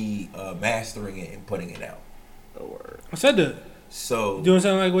was mastering it and putting it out. Oh, word. I said that. So doing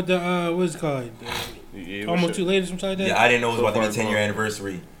something like with the what's it called? Almost Too Late or something like that. Yeah, I didn't know it was about to be 10-year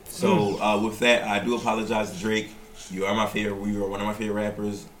anniversary. So with that, I do apologize to Drake. You are my favorite. You are one of my favorite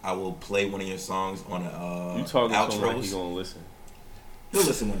rappers. I will play one of your songs on you talking outros. To him like he gonna listen. He'll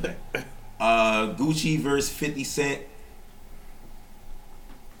listen one day. Gucci versus 50 Cent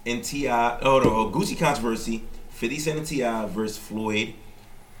and T.I. Oh no, Gucci controversy. 50 Cent and T.I. versus Floyd.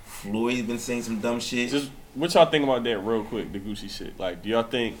 Floyd's been saying some dumb shit. Just what y'all think about that real quick, the Gucci shit? Like, do y'all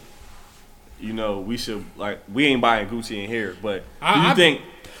think, we should, like, we ain't buying Gucci in here, but do you think,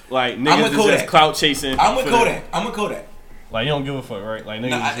 like, niggas is just clout chasing? I'm with Kodak. Like, you don't give a fuck, right? Like,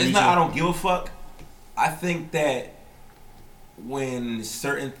 niggas it's not I don't give a fuck. I think that when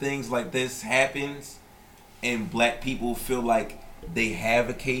certain things like this happens and black people feel like they have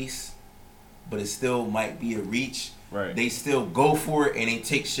a case, but it still might be a reach, right? They still go for it and they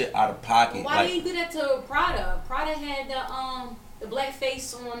take shit out of pocket. Why do you do that to Prada? Prada had the black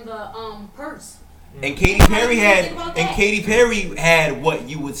face on the purse. And Katy Perry had what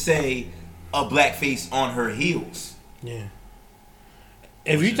you would say a blackface on her heels. Yeah.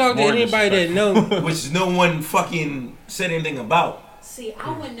 If you talk to anybody that know, which no one fucking said anything about. See,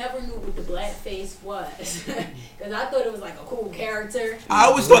 I would never knew what the blackface was, because I thought it was like a cool character. I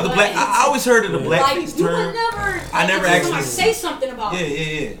always thought I always heard of the blackface term. I never actually say something about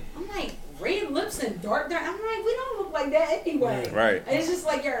it. Yeah. I'm like, red lips and dark. I'm like, we don't look like that anyway. Right. And it's just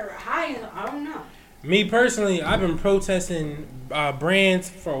like you're high and I don't know. me personally, I've been protesting brands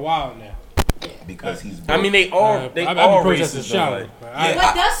for a while now. Because he's. I mean, they all I've all been protesting racist. Charlotte. But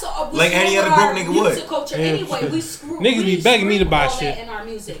that's like any other broke nigga would. Music culture anyway. We screw. Niggas be begging me to buy all shit that in our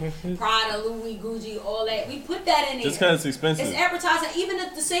music. Prada, Louis, Gucci, all that. We put that in there. Just because it's expensive. It's advertising. Even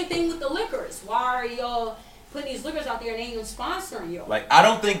the same thing with the liquors. Why are y'all putting these liquors out there and they ain't even sponsoring you? Like, I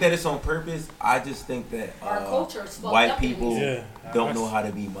don't think that it's on purpose. I just think that Our culture is fucked white up in people music. don't know how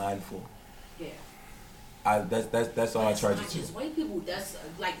to be mindful. Yeah. That's all I try to do. Just white people. That's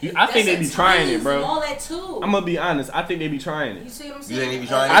like. I think they be trying it, bro. And all that too. I'm gonna be honest. I think they be trying it. You see what I'm You saying? think they be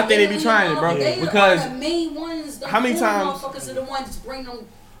trying it? I think they be trying it, bro. They Because are the main ones. how many times? Motherfuckers are the ones bring them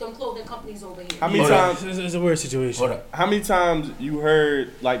clothing companies over here. How many times? It's a weird situation. Hold up. How many times you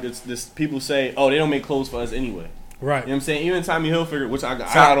heard like this people say, "Oh, they don't make clothes for us anyway." Right. You know what I'm saying? Even Tommy Hilfiger, which I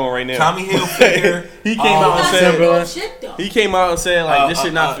got on right now. Tommy Hilfiger. he came out and said, he came out and said like, this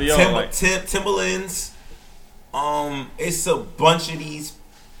shit not for y'all. Like, Timberlands. It's a bunch of these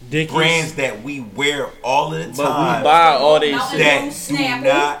Dickies. brands that we wear all of the time. But we buy all they shit. That do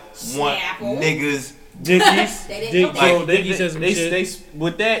not want niggas. Dickies. They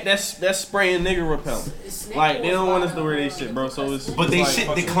with that's spraying nigga repellent. Like they don't want us to wear their shit, bro. So it's But they like,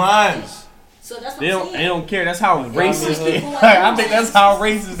 shit declines. So that's what they don't care. That's how racist they are. I think that's how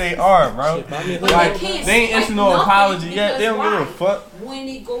racist they are, bro. Like they ain't issued no apology yet. They don't give a fuck. When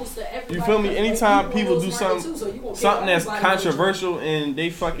it goes to everybody, you feel me? Anytime people do something that's controversial and they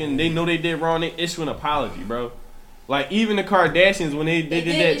know they did wrong, they issue an apology, bro. Like even the Kardashians when they did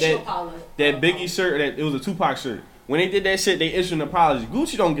that Biggie shirt, it was a Tupac shirt. When they did that shit, they issued an apology.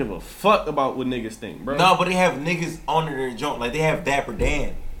 Gucci don't give a fuck about what niggas think, bro. No, but they have niggas on their joint. Like they have Dapper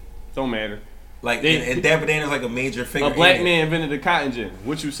Dan. Don't matter. Like and Dapper Dan is like a major figure. A black man invented the cotton gin.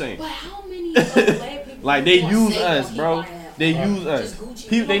 What you saying? But how many black people? Like they use us, bro. They use us.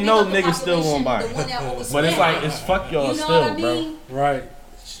 People, they know niggas still won't buy it. But it's like it's fuck y'all still, bro. Right.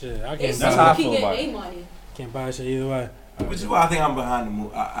 Shit, I can't. That's how I feel about it. Can't buy shit either way. Which is why I think I'm behind the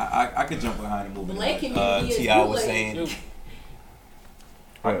move. I could jump behind the movement. Like, T.I. was saying.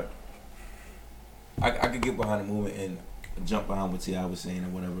 I could get behind the movement and jump behind what T.I. was saying or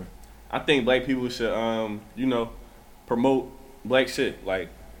whatever. I think black people should, promote black shit. Like,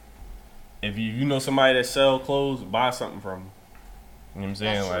 if you know somebody that sell clothes, buy something from them. You know what I'm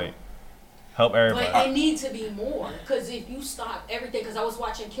saying? Like, help everybody. But it needs to be more, because if you stop everything, because I was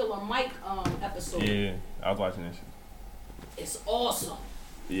watching Killer Mike episode. Yeah, I was watching that shit. It's awesome.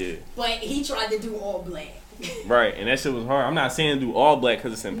 Yeah. But he tried to do all black. Right, and that shit was hard. I'm not saying do all black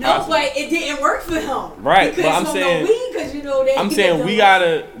because it's impossible. No, but it didn't work for him. Right, but I'm saying I'm saying we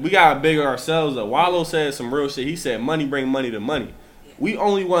gotta bigger ourselves up. Wallow said some real shit. He said money bring money to money. We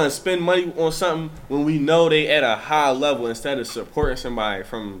only want to spend money on something when we know they at a high level instead of supporting somebody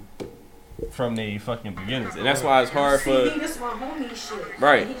from the fucking beginnings. And that's why it's hard for. That's my homie shit.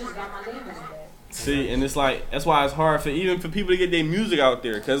 Right. He just got my name on that. See, and it's like that's why it's hard for people to get their music out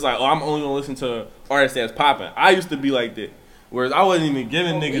there, cause like I'm only gonna listen to artists that's popping. I used to be like that, whereas I wasn't even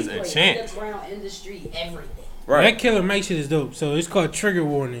giving niggas a chance. Industry, everything. Right. That Killer Mike shit is dope. So it's called Trigger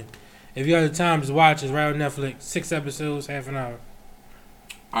Warning. If you got the time to watch, it's right on Netflix. 6 episodes, half an hour.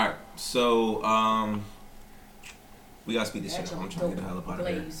 All right, so we gotta speed this shit up. I'm trying to get the hell up out of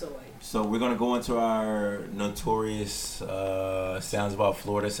here. So we're gonna go into our notorious sounds about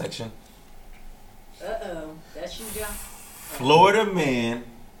Florida section. That's you, John. Florida man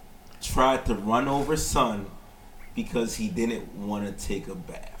tried to run over son because he didn't want to take a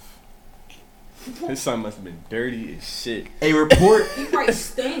bath. His son must have been dirty as shit. A report. He probably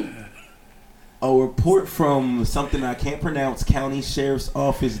stink. A report from something I can't pronounce. County Sheriff's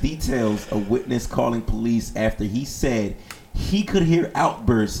Office details a witness calling police after he said he could hear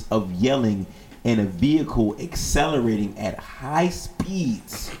outbursts of yelling and a vehicle accelerating at high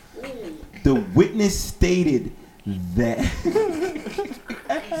speeds. The witness stated that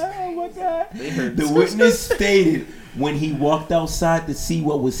oh my God. The witness stated when he walked outside to see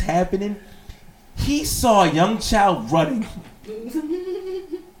what was happening, he saw a young child running,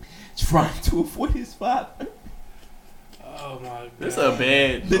 trying to avoid his father. Oh my God. This a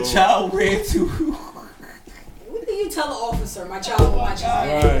bad. The child ran to. What are you tell the officer my child watches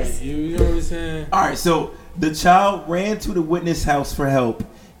that. Right, you know what I'm saying? All right, so the child ran to the witness house for help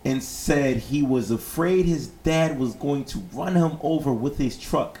and said he was afraid his dad was going to run him over with his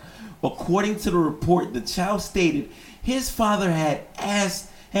truck. According to the report, the child stated his father had asked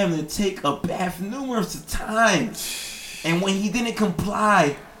him to take a bath numerous times, and when he didn't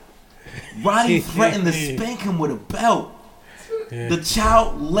comply, Ronnie threatened to spank him with a belt. The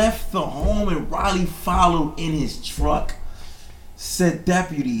child left the home and Riley followed in his truck, said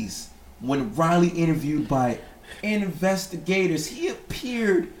deputies. When Riley interviewed by investigators, he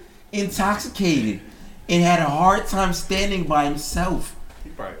appeared intoxicated and had a hard time standing by himself. He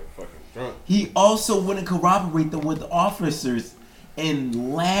probably fucking drunk. He also wouldn't corroborate them with the officers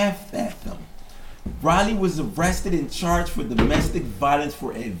and laughed at them. Riley was arrested and charged for domestic violence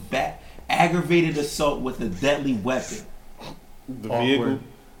for aggravated assault with a deadly weapon. The vehicle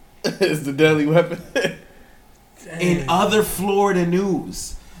is the deadly weapon. In other Florida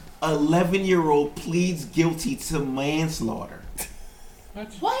news, 11-year-old pleads guilty to manslaughter.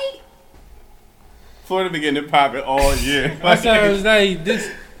 What? Florida been getting it popping all year. I thought it was like this.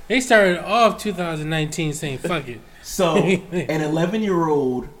 They started off 2019 saying fuck it. So, an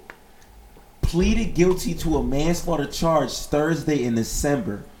 11-year-old pleaded guilty to a manslaughter charge Thursday in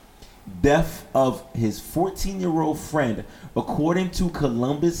December. Death of his 14-year-old friend. According to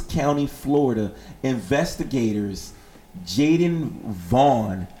Columbus County, Florida, investigators, Jaden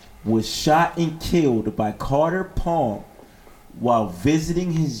Vaughn was shot and killed by Carter Palm while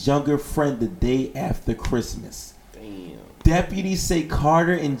visiting his younger friend the day after Christmas. Damn. Deputies say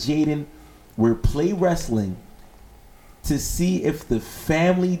Carter and Jaden were play wrestling to see if the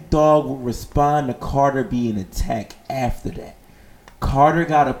family dog would respond to Carter being attacked after that. Carter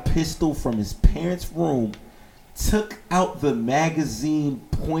got a pistol from his parents' room, took out the magazine,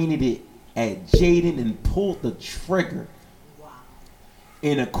 pointed it at Jaden, and pulled the trigger. Wow.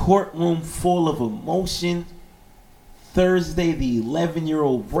 In a courtroom full of emotion, Thursday, the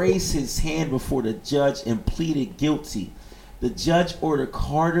 11-year-old raised his hand before the judge and pleaded guilty. The judge ordered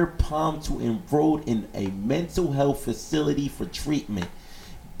Carter Palm to enroll in a mental health facility for treatment,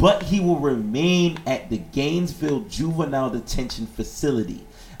 but he will remain at the Gainesville Juvenile Detention Facility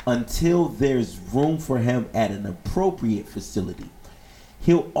until there's room for him at an appropriate facility.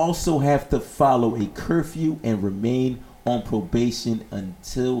 He'll also have to follow a curfew and remain on probation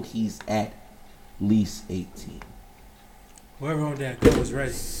until he's at least 18. Whoever on that gun was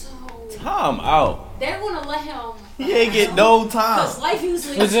ready. Time out. They're gonna let him. He ain't get no time. Cause life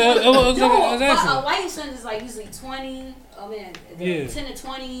usually. Was it- it was actually- a life sentence is like usually 20. I mean, Yeah. 10 to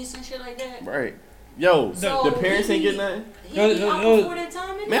 20s and shit like that. Right. Yo, So the parents ain't getting nothing. He out before that time.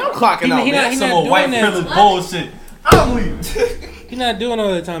 Anyway. Man, I'm clocking out. He Man, not that's some doing old white that. privilege bullshit. I'm leaving. He's not doing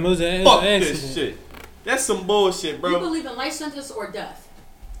all the time. It was an Fuck accident. this shit. That's some bullshit, You bro. believe in life sentence or death?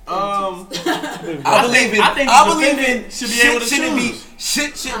 I believe in. I think I the believe in. defendant should be able to choose.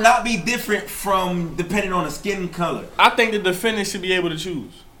 Shit should not be different from depending on the skin color. I think the defendant should be able to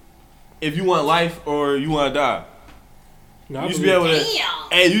choose if you want life or you want to die. No, You should be able to. Damn.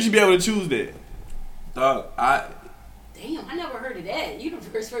 Hey, you should be able to choose that. Dog, Damn, I never heard of that. You the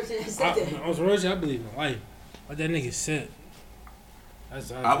first person that said that. I was rich. I believe in life. What that nigga said.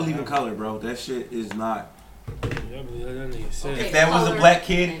 I believe in color, bro. That shit is not. I believe that nigga said. Okay. If that was a Color. black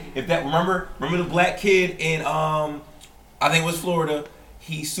kid, remember the black kid in I think it was Florida.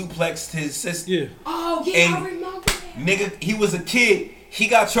 He suplexed his sister. Yeah. Oh yeah, And I remember that. Nigga, he was a kid. He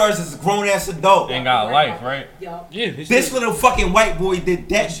got charged as a grown ass adult. They got life, right? Yup. Yeah. This little fucking white boy did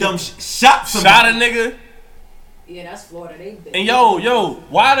that dumb shot somebody. Shot a nigga. Yeah, that's Florida. They And yo,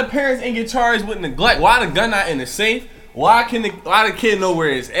 why the parents ain't get charged with neglect? Why the gun not in the safe? Why the kid know where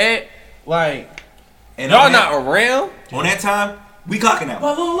it's at? Like, And y'all on that- not around? On that time, we clocking out.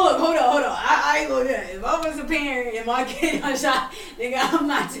 But look, hold on. I ain't gonna do that. If I was a parent and my kid got shot, nigga, I'm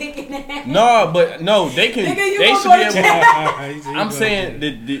not taking that. No, they can. Nigga, you They gonna should go be to able. jail. I'm saying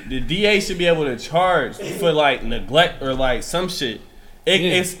the DA should be able to charge for like neglect or like some shit.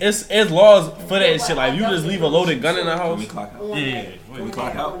 It's laws for that shit. Like you just leave a loaded gun in the house. We clock out. Yeah. We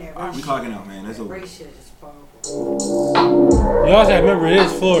clock out. Alright, we clocking out, man. That's over. Race shit is powerful. You also have to remember it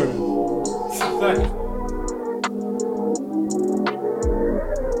is Florida. Fact.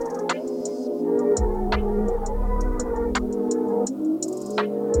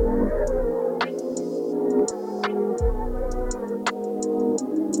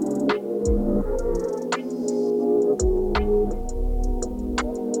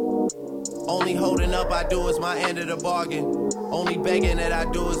 Only holding up I do is my end of the bargain. Only begging that I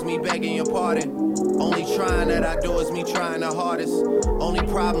do is me begging your pardon. Only trying that I do is me trying the hardest. Only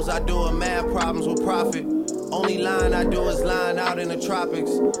problems I do are mad problems with profit. Only line I do is lying out in the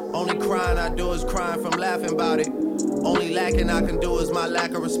tropics. Only crying I do is crying from laughing about it. Only lacking I can do is my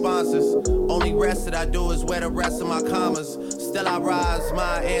lack of responses. Only rest that I do is wear the rest of my commas. Still I rise,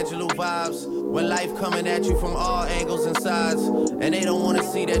 my Angelou vibes. When life coming at you from all angles and sides, and they don't wanna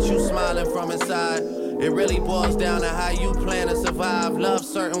see that you smiling from inside. It really boils down to how you plan to survive. Love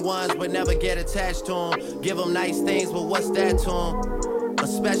certain ones but never get attached to them. Give them nice things but what's that to them?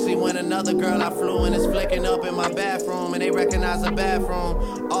 Especially when another girl I flew in is flicking up in my bathroom and they recognize the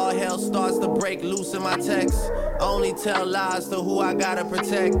bathroom. All hell starts to break loose in my texts. I only tell lies to who I gotta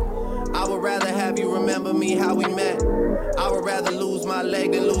protect. I would rather have you remember me how we met. I would rather lose my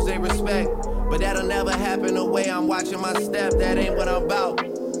leg than lose their respect. But that'll never happen the way I'm watching my step. That ain't what I'm about.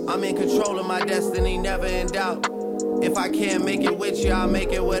 I'm in control of my destiny, never in doubt. If I can't make it with you, I'll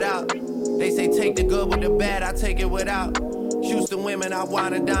make it without. They say take the good with the bad, I take it without. Houston women, I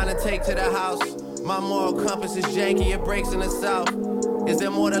wine and dine and take to the house. My moral compass is janky, it breaks in the south. Is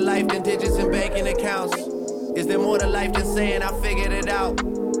there more to life than digits and banking accounts? Is there more to life than saying I figured it out?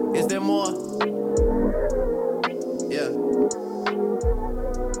 Is there more? Yeah.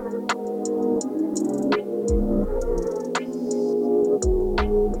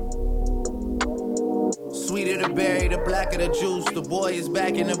 Sweeter the berry, the blacker the juice. The boy is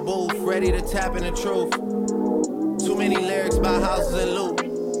back in the booth, ready to tap in the truth. Too many lyrics about houses and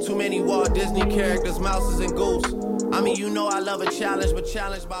loot. Too many Walt Disney characters, mouses and goose. I mean, you know I love a challenge, but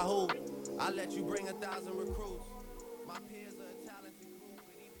challenged by who? I let you bring 1,000